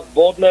lot of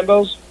board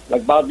members,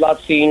 like Bob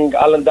Latsing,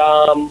 Alan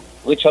Dam,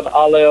 Richard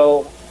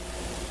Aller,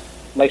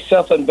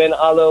 myself and Ben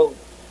Aller,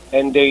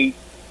 and the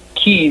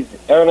Keys,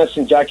 Ernest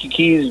and Jackie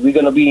Keys. We're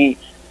going to be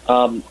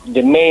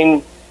the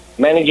main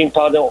managing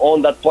partner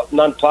on that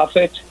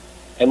nonprofit,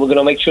 and we're going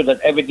to make sure that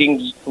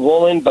everything's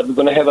rolling, but we're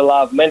going to have a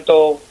lot of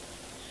mentor.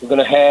 We're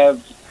going to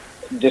have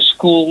the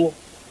school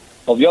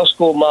of your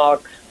school,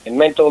 Mark, and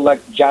mentor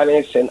like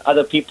Janice and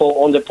other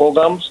people on the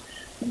programs.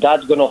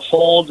 That's going to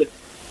hold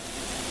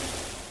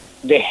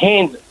the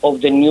hand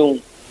of the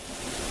new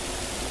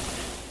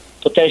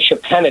potential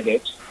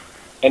candidates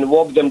and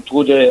walk them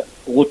through the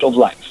route of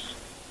life.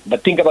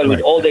 But think about it,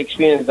 with all the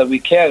experience that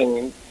we're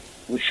carrying,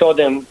 we show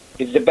them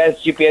it's the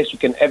best GPS you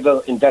can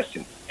ever invest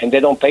in, and they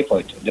don't pay for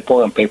it. The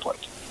program pay for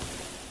it.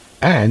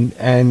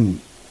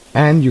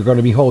 And you're going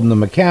to be holding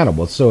them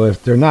accountable. So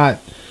if they're not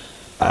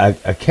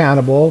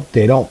accountable,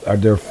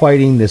 they're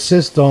fighting the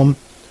system,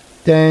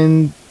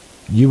 then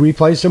you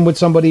replace them with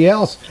somebody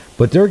else.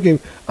 But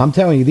I'm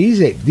telling you,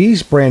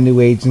 these brand new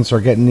agents are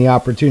getting the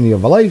opportunity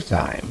of a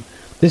lifetime.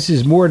 This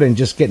is more than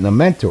just getting a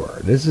mentor.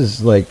 This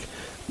is like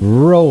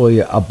really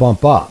a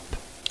bump up.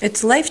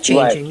 It's life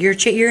changing.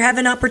 Right. You're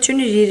having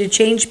opportunity to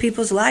change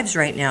people's lives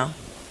right now.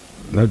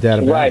 No doubt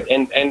about it.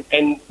 Right,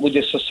 and with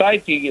the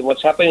society,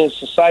 what's happening in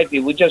society,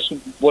 we just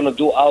want to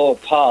do our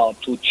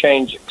part to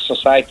change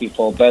society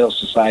for a better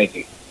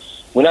society.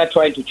 We're not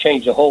trying to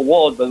change the whole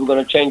world, but we're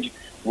going to change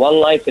one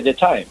life at a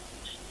time.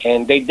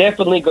 And they're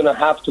definitely going to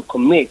have to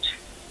commit,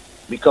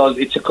 because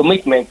it's a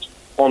commitment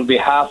on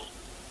behalf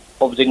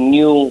of the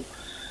new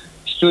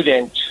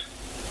student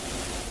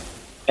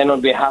and on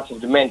behalf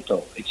of the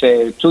mentor. It's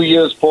a 2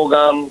 years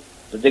program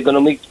that they're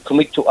going to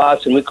commit to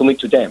us and we commit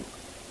to them.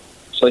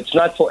 So it's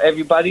not for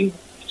everybody.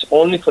 It's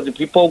only for the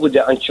people with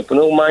the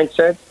entrepreneur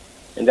mindset,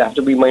 and they have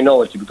to be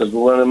minority, because we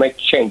want to make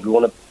change. We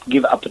want to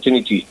give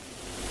opportunity.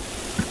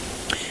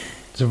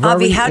 It's a very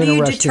Avi, how do you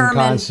interesting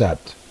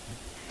concept.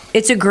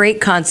 It's a great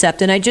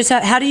concept, and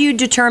how do you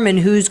determine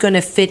who's going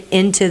to fit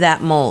into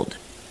that mold?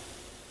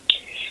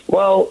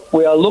 Well,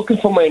 we are looking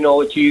for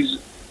minorities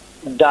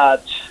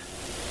that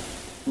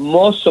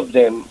most of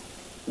them,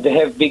 they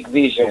have big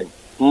vision.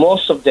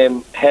 Most of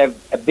them have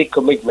a big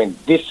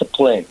commitment,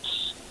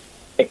 disciplines,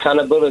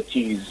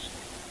 accountabilities.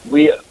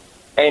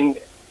 And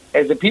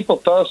as a people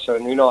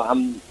person,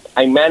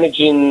 I'm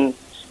managing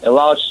a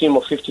large team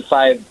of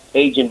 55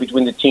 agents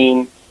between the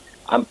team.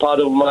 I'm part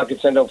of a market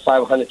center of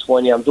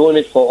 520. I'm doing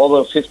it for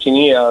over 15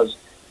 years.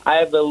 I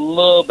have a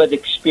little bit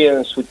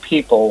experience with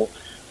people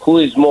who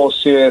is more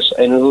serious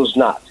and who's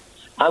not.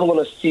 I'm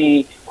going to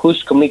see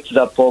who's committed to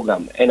that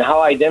program. And how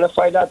I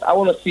identify that, I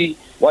want to see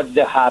what's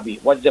their hobby,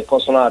 what's their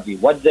personality,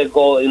 what's their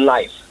goal in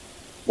life,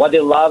 what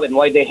they love and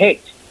why they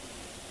hate.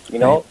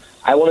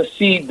 I want to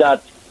see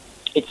that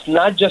it's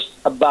not just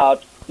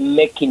about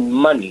making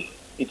money.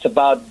 It's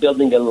about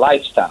building a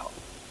lifestyle.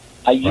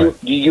 Do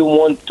you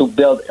want to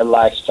build a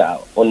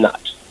lifestyle or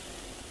not?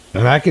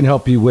 And I can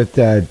help you with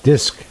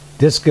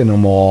disking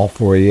them all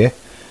for you.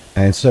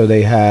 And so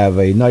they have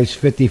a nice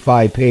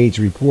 55-page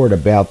report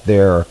about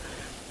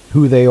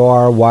who they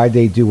are, why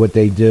they do what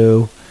they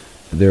do,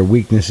 their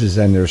weaknesses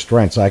and their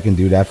strengths. I can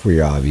do that for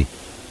you, Avi.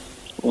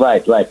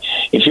 Right.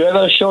 If you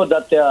ever show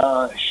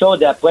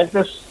The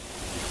Apprentice,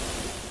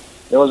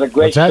 there was a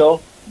great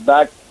show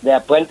back, The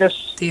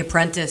Apprentice. The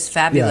Apprentice,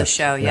 fabulous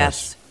show,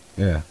 yes.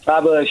 Yeah.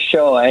 Fabulous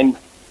show, and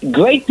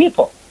great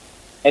people.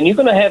 And you're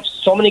going to have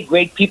so many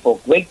great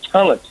people, great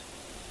talent.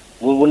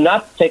 We will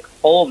not take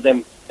all of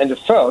them in the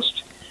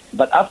first,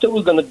 but after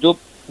we're going to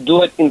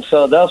do it in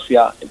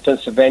Philadelphia, in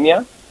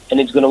Pennsylvania, and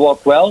it's going to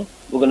work well,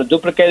 we're going to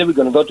duplicate it. We're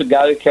going to go to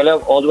Gary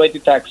Keller all the way to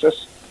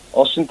Texas,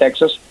 Austin,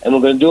 Texas, and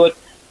we're going to do it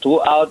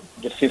throughout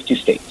the 50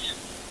 states.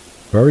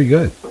 Very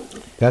good.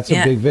 That's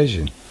a big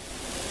vision.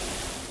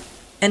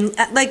 And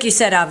like you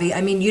said, Avi, I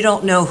mean, you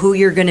don't know who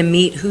you're going to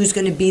meet, who's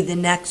going to be the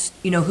next,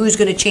 who's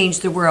going to change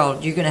the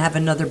world. You're going to have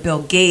another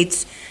Bill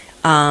Gates.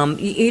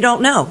 You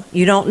don't know.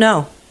 You don't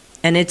know.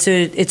 And it's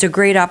a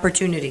great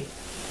opportunity.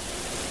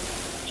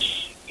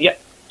 Yeah.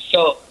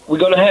 So we're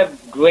going to have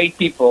great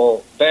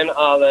people. Ben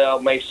Aller,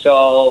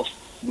 myself,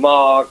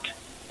 Mark,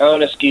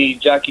 Ernest Key,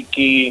 Jackie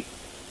Key,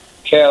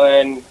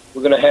 Karen.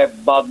 We're going to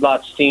have Bob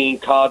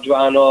Blatstein, Carl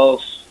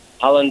Dranoff,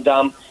 Alan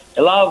Dam.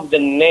 A lot of the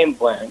name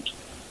brand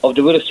of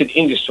the real estate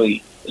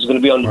industry is going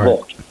to be on the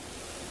board.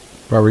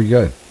 Very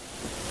good.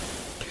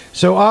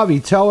 So, Avi,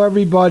 tell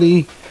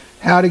everybody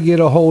how to get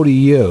a hold of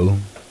you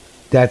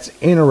that's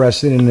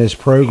interested in this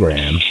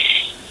program.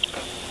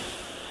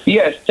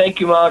 Yes, thank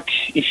you, Mark.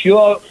 If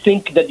you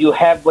think that you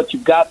have what you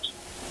got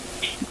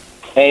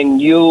and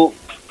you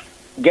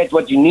get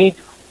what you need,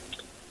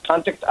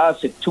 contact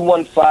us at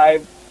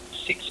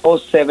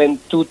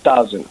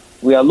 215-607-2000.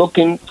 We are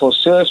looking for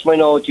serious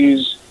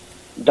minorities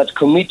that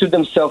commit to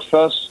themselves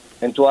first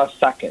and to us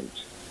second.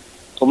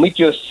 Commit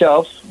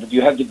yourself that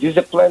you have the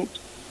discipline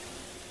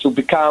to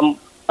become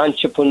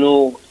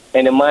entrepreneur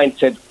and a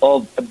mindset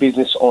of a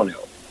business owner.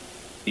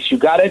 If you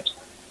got it,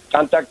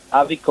 contact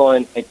Avi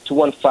Cohen at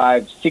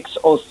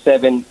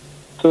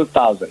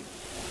 215-607-2000.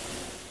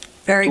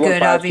 Very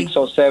good, Avi.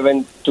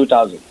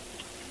 607-2000.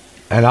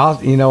 And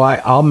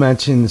I'll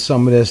mention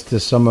some of this to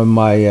some of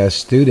my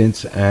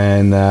students,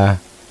 and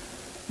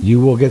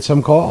you will get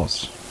some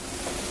calls.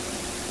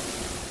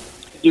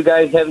 You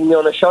guys having me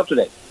on the show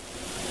today.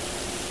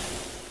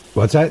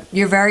 What's that?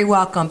 You're very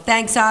welcome.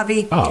 Thanks,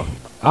 Avi.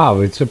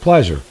 Oh, it's a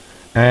pleasure.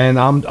 And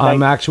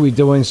I'm actually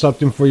doing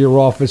something for your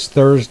office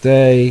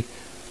Thursday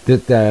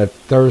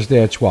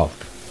at 12.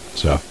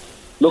 So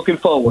looking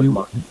forward,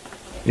 Mark.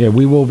 Yeah,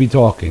 we will be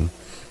talking.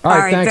 All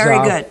right, thanks, very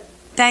Avi. good.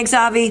 Thanks,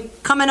 Avi.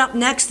 Coming up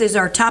next is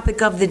our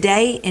topic of the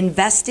day,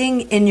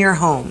 investing in your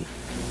home.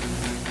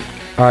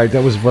 All right,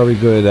 that was a very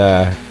good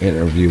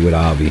interview with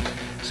Avi.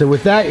 So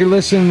with that, you're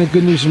listening to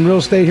Good News in Real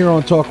Estate here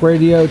on Talk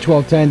Radio,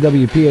 1210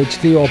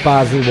 WPHT, all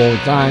positive all the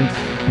time.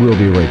 We'll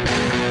be right back.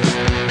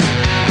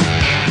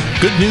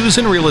 Good News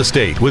in Real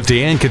Estate with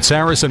Deanne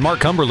Katsaris and Mark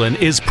Cumberland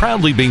is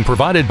proudly being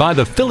provided by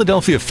the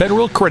Philadelphia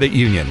Federal Credit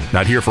Union.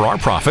 Not here for our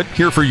profit,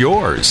 here for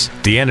yours.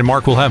 Deanne and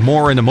Mark will have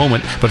more in a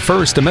moment, but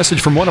first, a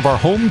message from one of our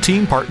home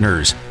team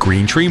partners,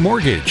 Green Tree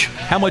Mortgage.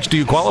 How much do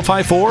you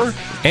qualify for?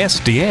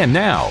 Ask Deanne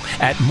now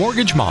at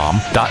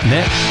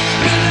mortgagemom.net.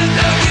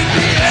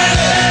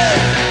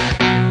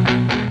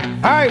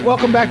 All right,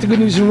 welcome back to Good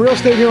News in Real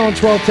Estate here on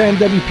 1210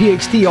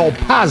 WPHT, all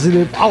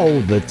positive all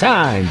the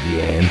time,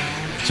 Deanne.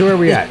 So where are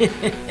we at?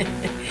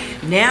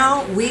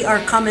 Now we are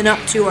coming up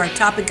to our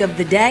topic of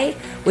the day,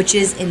 which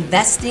is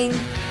investing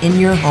in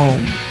your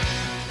home.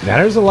 Now,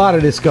 there's a lot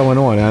of this going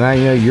on, and I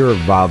know you're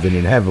involved in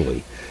it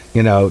heavily.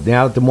 Now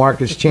that the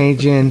market's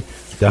changing,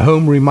 the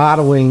home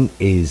remodeling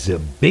is a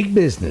big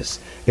business.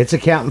 It's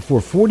accounting for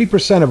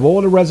 40% of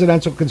all the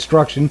residential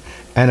construction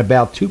and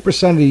about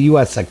 2% of the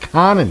U.S.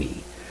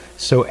 economy.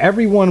 So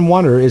everyone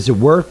wonders, is it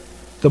worth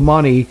the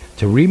money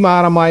to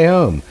remodel my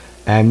home?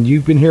 And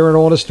you've been hearing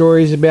all the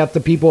stories about the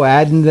people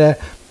adding the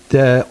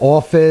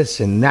office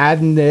and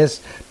adding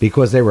this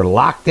because they were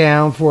locked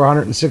down for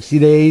 160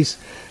 days.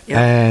 Yep.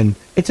 And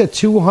it's a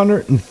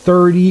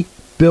 $230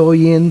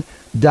 billion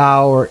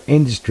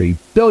industry.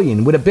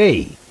 Billion with a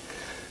B.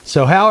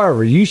 So,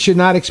 however, you should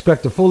not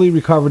expect to fully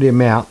recover the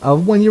amount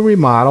of when you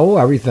remodel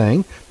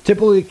everything.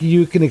 Typically,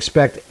 you can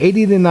expect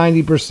 80 to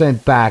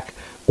 90% back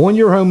on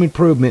your home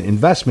improvement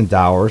investment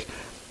dollars,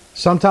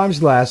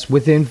 sometimes less,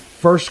 within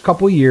first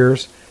couple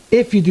years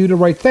if you do the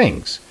right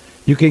things.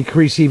 You can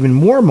increase even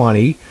more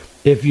money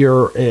if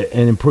you're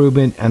an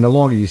improvement and the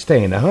longer you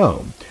stay in the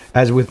home.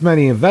 As with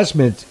many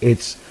investments,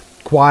 it's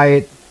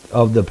quiet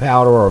of the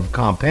power of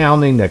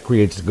compounding that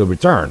creates a good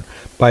return.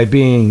 By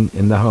being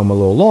in the home a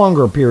little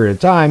longer period of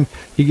time,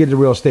 you get the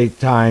real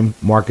estate time,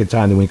 market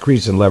time to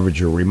increase and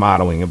leverage your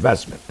remodeling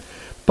investment.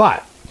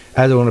 But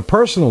as on a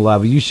personal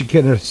level, you should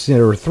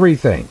consider three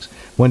things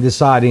when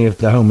deciding if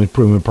the home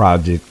improvement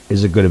project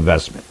is a good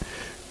investment.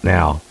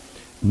 Now,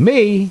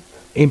 me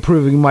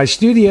improving my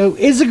studio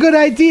is a good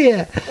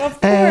idea. Of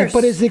course.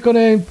 But is it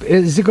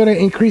gonna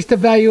increase the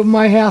value of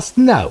my house?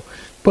 No.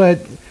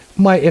 But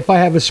if I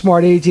have a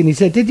smart agent, he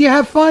said, "Did you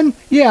have fun?"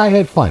 Yeah, I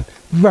had fun.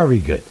 Very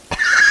good.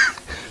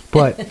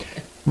 But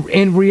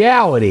in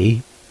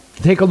reality,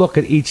 take a look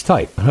at each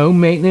type. Home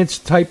maintenance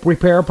type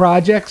repair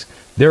projects,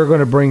 they're going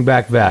to bring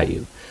back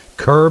value.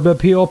 Curb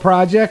appeal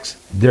projects,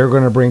 they're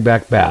going to bring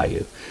back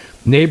value.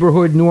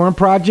 Neighborhood norm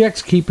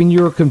projects, keeping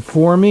you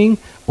conforming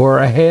or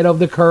ahead of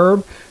the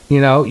curve.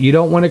 You know, you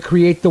don't want to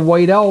create the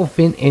white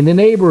elephant in the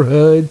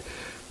neighborhood.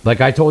 Like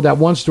I told that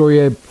one story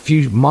a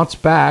few months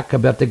back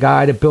about the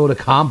guy that built a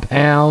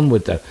compound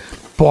with the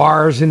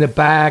bars in the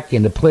back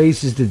and the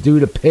places to do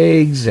the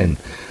pigs. And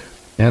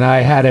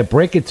I had to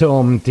break it to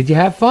him. Did you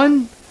have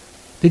fun?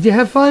 Did you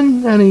have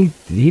fun? And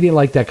he didn't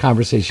like that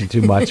conversation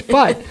too much.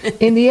 But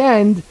in the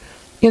end,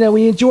 you know,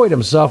 he enjoyed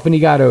himself and he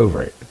got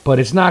over it. But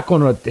it's not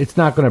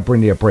gonna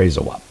bring the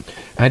appraisal up.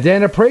 And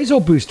then appraisal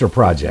booster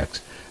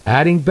projects,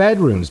 adding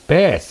bedrooms,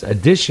 baths,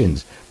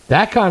 additions,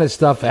 that kind of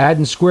stuff,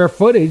 adding square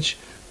footage,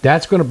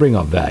 that's going to bring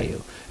up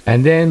value.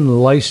 And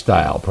then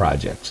lifestyle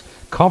projects,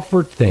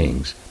 comfort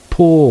things,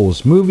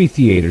 pools, movie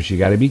theaters. You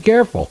got to be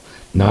careful.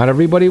 Not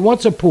everybody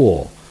wants a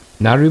pool.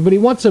 Not everybody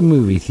wants a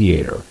movie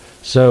theater.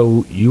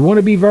 So you want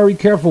to be very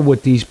careful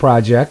with these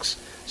projects.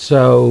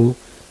 So,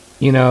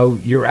 you know,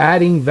 you're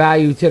adding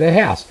value to the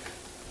house.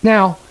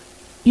 Now,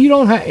 you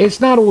don't have,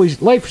 it's not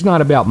always, life's not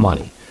about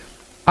money.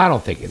 I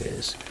don't think it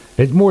is.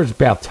 It's more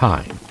about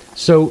time.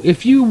 So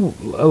if you,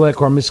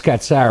 like our Miss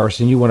Katsaris,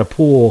 and you want a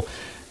pool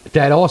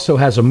that also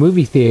has a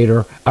movie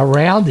theater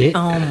around it,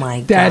 Oh my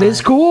God. that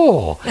is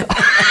cool.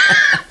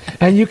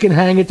 And you can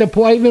hang it to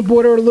play. I even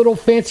bought her a little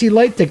fancy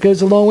light that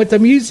goes along with the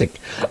music.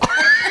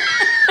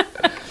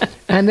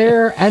 And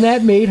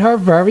that made her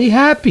very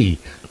happy.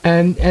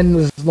 And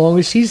as long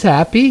as she's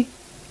happy,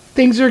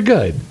 things are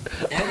good.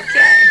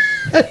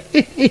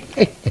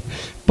 Okay.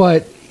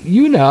 But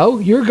you know,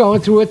 you're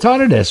going through a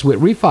ton of this with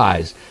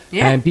refis.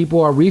 Yeah. And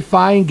people are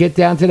refining, get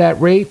down to that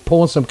rate,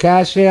 pulling some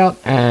cash out,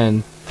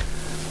 and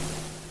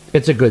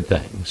it's a good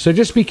thing. So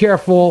just be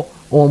careful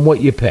on what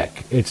you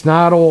pick. It's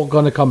not all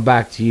going to come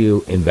back to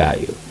you in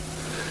value.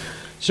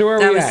 So where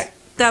are we at?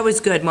 That was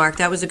good, Mark.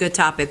 That was a good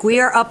topic.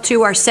 We are up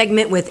to our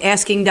segment with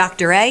Asking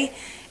Dr. A,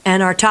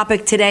 and our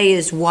topic today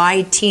is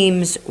why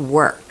teams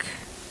work.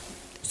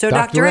 So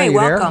Dr. A,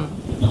 welcome.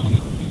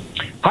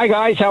 Hi,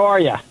 guys. How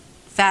are you?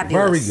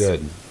 Fabulous. Very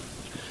good.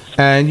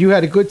 And you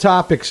had a good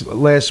topic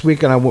last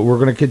week, and we're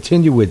going to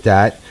continue with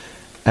that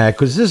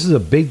because this is a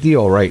big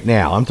deal right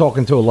now. I'm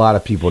talking to a lot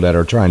of people that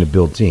are trying to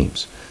build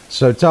teams.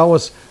 So tell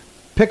us,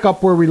 pick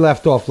up where we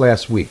left off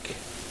last week.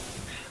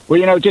 Well,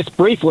 you know, just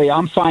briefly,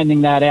 I'm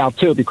finding that out,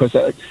 too, because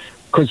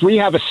we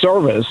have a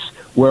service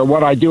where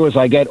what I do is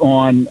I get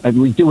on,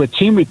 we do a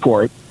team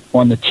report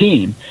on the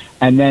team,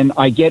 and then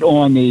I get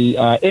on the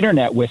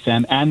internet with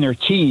them and their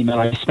team, and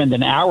I spend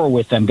an hour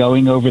with them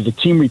going over the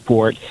team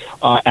report,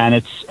 and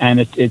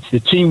it's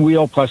the team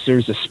wheel, plus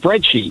there's a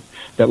spreadsheet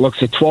that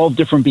looks at 12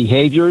 different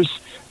behaviors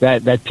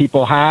that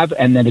people have,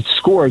 and then it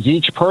scores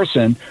each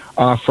person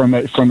from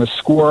a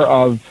score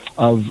of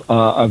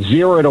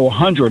 0 to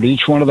 100,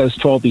 each one of those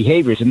 12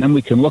 behaviors, and then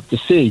we can look to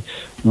see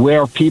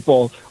where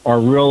people are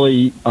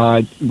really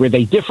where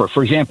they differ.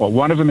 For example,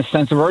 one of them is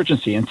sense of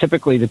urgency, and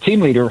typically the team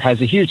leader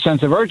has a huge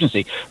sense of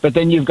urgency, but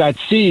then you've got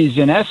C's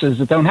and S's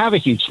that don't have a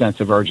huge sense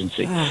of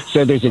urgency.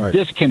 So there's a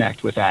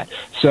disconnect with that.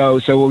 So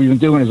what we've been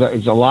doing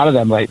is a lot of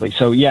them lately.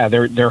 So yeah,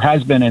 there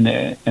has been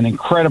an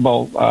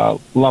incredible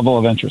level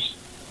of interest.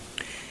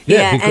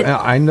 Yeah, because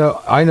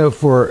I know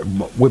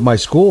with my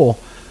school,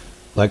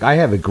 like I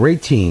have a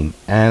great team,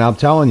 and I'm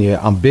telling you,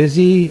 I'm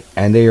busy,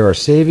 and they are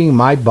saving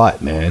my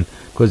butt, man.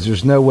 Because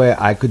there's no way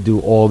I could do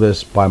all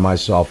this by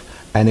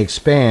myself and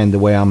expand the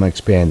way I'm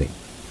expanding.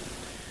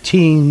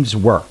 Teams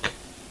work.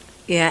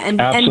 Yeah, and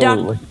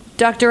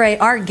Dr. A,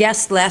 our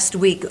guest last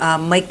week,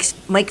 Mike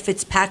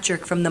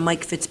Fitzpatrick from the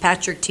Mike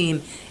Fitzpatrick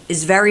team,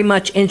 is very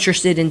much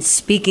interested in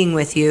speaking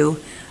with you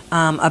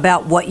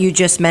about what you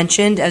just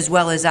mentioned, as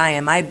well as I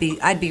am. I'd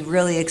be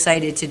really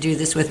excited to do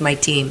this with my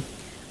team,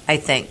 I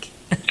think.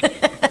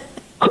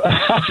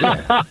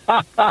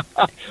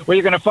 Well,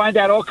 you're going to find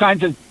out all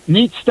kinds of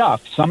neat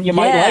stuff. Some you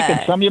might like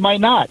and some you might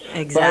not.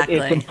 Exactly.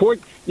 But it's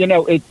important, you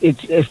know,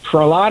 it's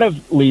for a lot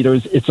of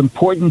leaders, it's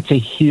important to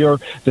hear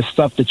the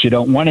stuff that you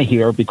don't want to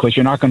hear because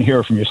you're not going to hear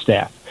it from your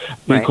staff.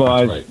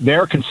 Because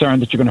they're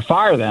concerned that you're going to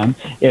fire them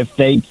if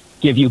they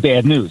give you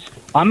bad news.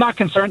 I'm not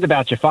concerned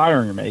about you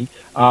firing me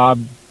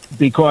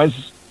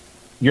because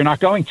you're not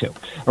going to,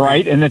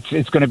 right? And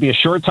it's going to be a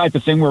short type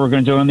of thing where we're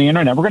going to do it on the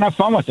internet. We're going to have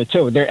fun with it,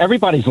 too.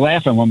 Everybody's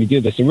laughing when we do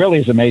this. It really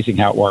is amazing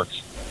how it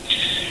works.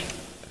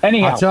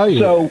 Anyhow, I'll tell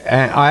you,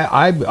 and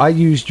I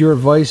used your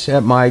advice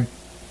at my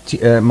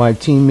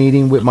team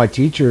meeting with my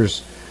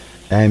teachers,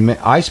 and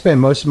I spend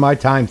most of my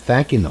time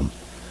thanking them.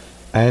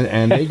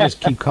 And they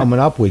just keep coming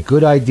up with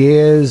good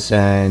ideas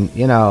and,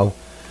 you know,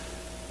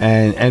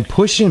 and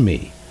pushing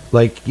me.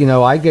 Like, you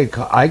know, I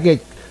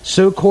get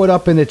so caught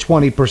up in the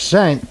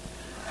 20%.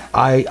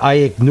 I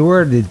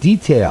ignore the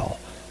detail,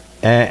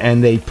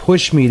 and they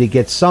push me to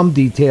get some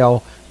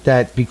detail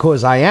that,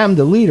 because I am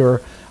the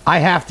leader, I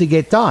have to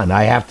get done.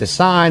 I have to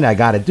sign. I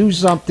got to do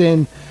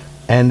something,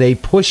 and they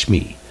push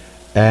me,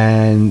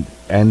 and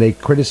they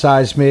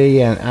criticize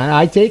me, and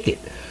I take it.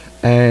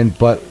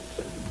 But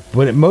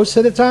most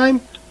of the time,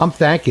 I'm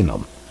thanking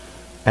them,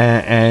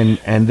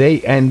 and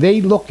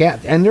they look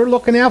at, and they're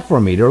looking out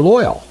for me. They're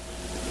loyal,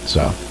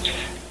 so.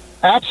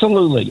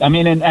 Absolutely. I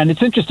mean, and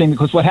it's interesting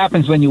because what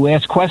happens when you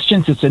ask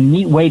questions, it's a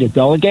neat way to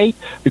delegate,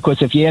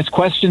 because if you ask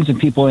questions and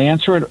people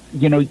answer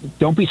it,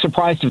 don't be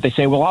surprised if they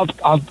say, well,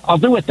 I'll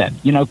do it then,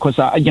 because,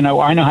 I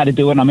know how to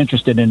do it and I'm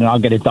interested in it and I'll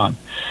get it done.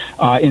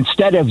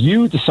 Instead of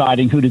you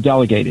deciding who to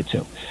delegate it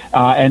to.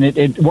 And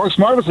it works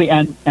marvelously.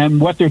 And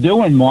what they're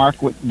doing, Mark,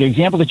 the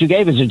example that you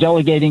gave is they're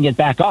delegating it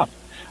back up.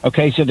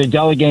 Okay, so they're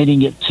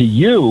delegating it to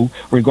you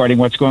regarding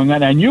what's going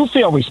on, and you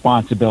feel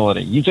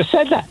responsibility. You just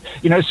said that,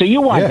 so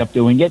you wind up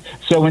doing it.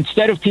 So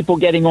instead of people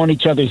getting on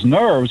each other's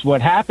nerves, what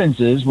happens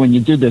is when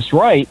you do this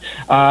right,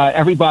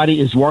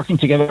 everybody is working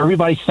together.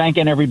 Everybody's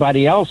thanking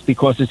everybody else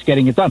because it's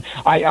getting it done.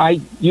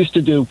 I used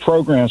to do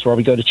programs where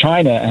we go to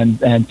China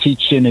and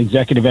teach an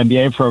executive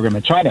MBA program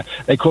in China.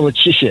 They call it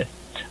Shisha.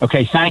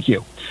 Okay, thank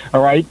you.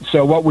 All right.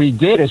 So what we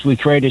did is we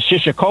created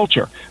Shisha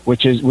culture,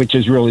 which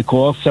is really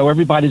cool. So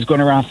everybody's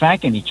going around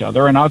thanking each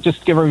other. And I'll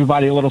just give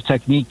everybody a little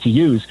technique to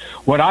use.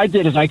 What I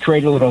did is I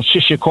created little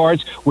Shisha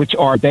cards, which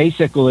are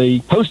basically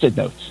Post-it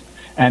notes.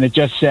 And it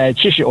just said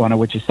Shisha on it,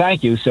 which is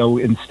thank you. So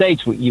in the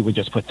States, you would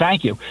just put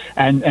thank you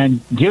and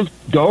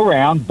go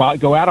around, buy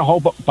a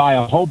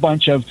whole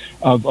bunch of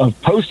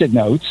Post-it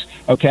notes.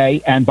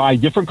 Okay. And buy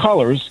different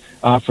colors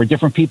for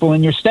different people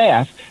in your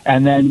staff,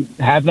 and then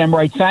have them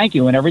write thank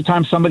you. And every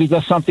time somebody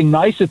does something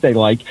nice that they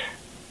like,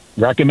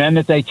 recommend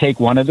that they take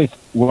one of the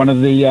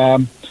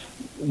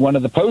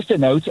Post-it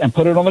notes and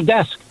put it on the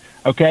desk.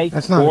 Okay,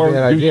 that's not or a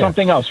bad do idea.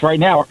 Something else. Right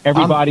now,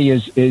 everybody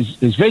is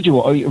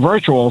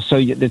virtual, so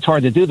it's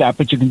hard to do that,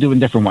 but you can do it in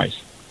different ways.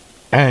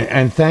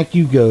 And thank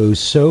you goes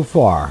so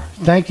far.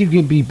 Thank you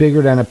can be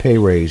bigger than a pay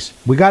raise.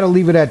 We got to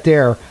leave it at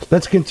there.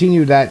 Let's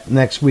continue that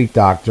next week,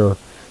 Doctor.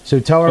 So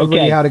tell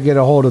everybody how to get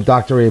a hold of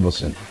Dr.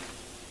 Abelson.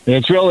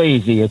 It's real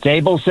easy. It's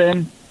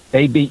Abelson,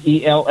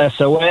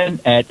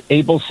 Abelson, at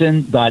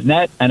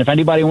abelson.net. And if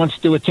anybody wants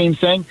to do a team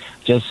thing,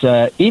 just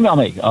email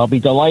me. I'll be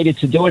delighted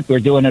to do it. We're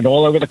doing it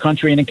all over the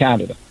country and in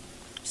Canada.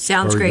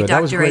 Sounds great,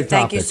 Dr. Ray.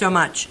 Thank you so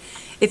much.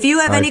 If you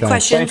have any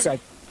questions,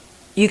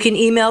 you can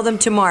email them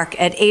to Mark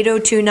at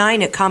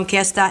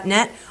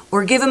 8029@comcast.net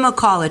or give him a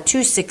call at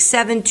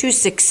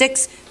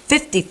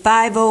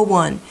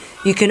 267-266-5501.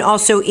 You can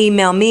also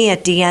email me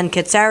at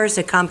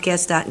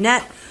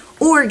deannekatsaris@comcast.net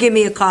or give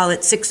me a call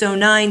at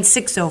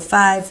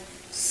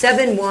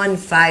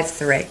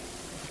 609-605-7153.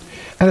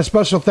 And a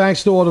special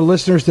thanks to all the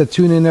listeners that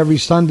tune in every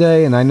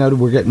Sunday, and I know that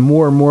we're getting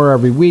more and more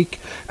every week,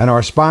 and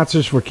our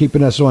sponsors for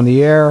keeping us on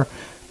the air.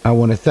 I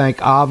want to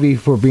thank Avi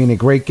for being a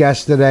great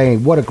guest today.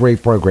 What a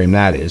great program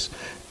that is.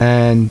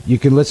 And you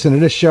can listen to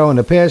this show and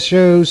the past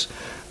shows,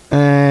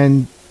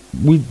 and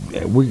we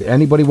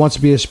anybody wants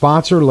to be a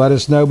sponsor, let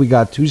us know. We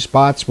got 2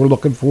 spots we're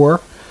looking for.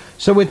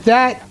 So with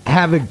that,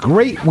 have a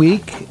great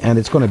week, and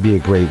it's going to be a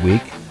great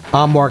week.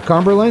 I'm Mark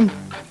Cumberland.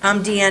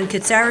 I'm Deanne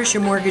Katsaris,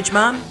 your mortgage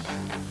mom.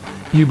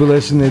 You've been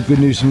listening to Good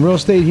News in Real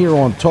Estate here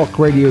on Talk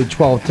Radio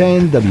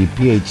 1210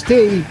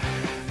 WPHT.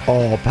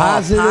 All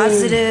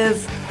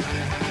positive,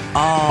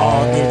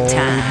 all the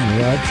time.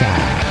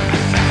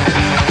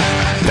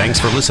 Thanks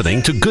for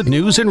listening to Good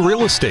News in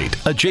Real Estate,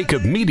 a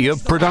Jacob Media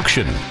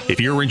production.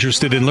 If you're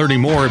interested in learning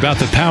more about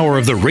the power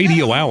of the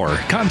radio hour,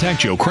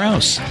 contact Joe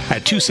Kraus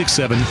at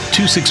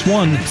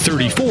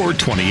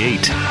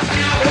 267-261-3428.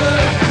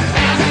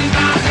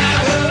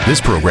 This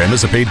program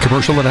is a paid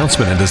commercial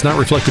announcement and does not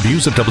reflect the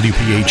views of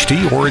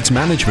WPHT or its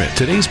management.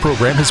 Today's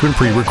program has been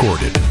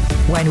pre-recorded.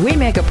 When we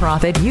make a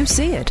profit, you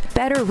see it.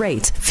 Better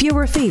rates,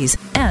 fewer fees,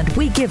 and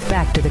we give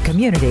back to the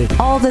community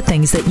all the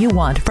things that you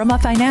want from a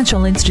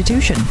financial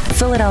institution.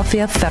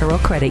 Philadelphia Federal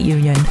Credit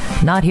Union.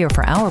 Not here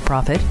for our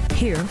profit,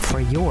 here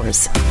for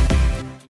yours.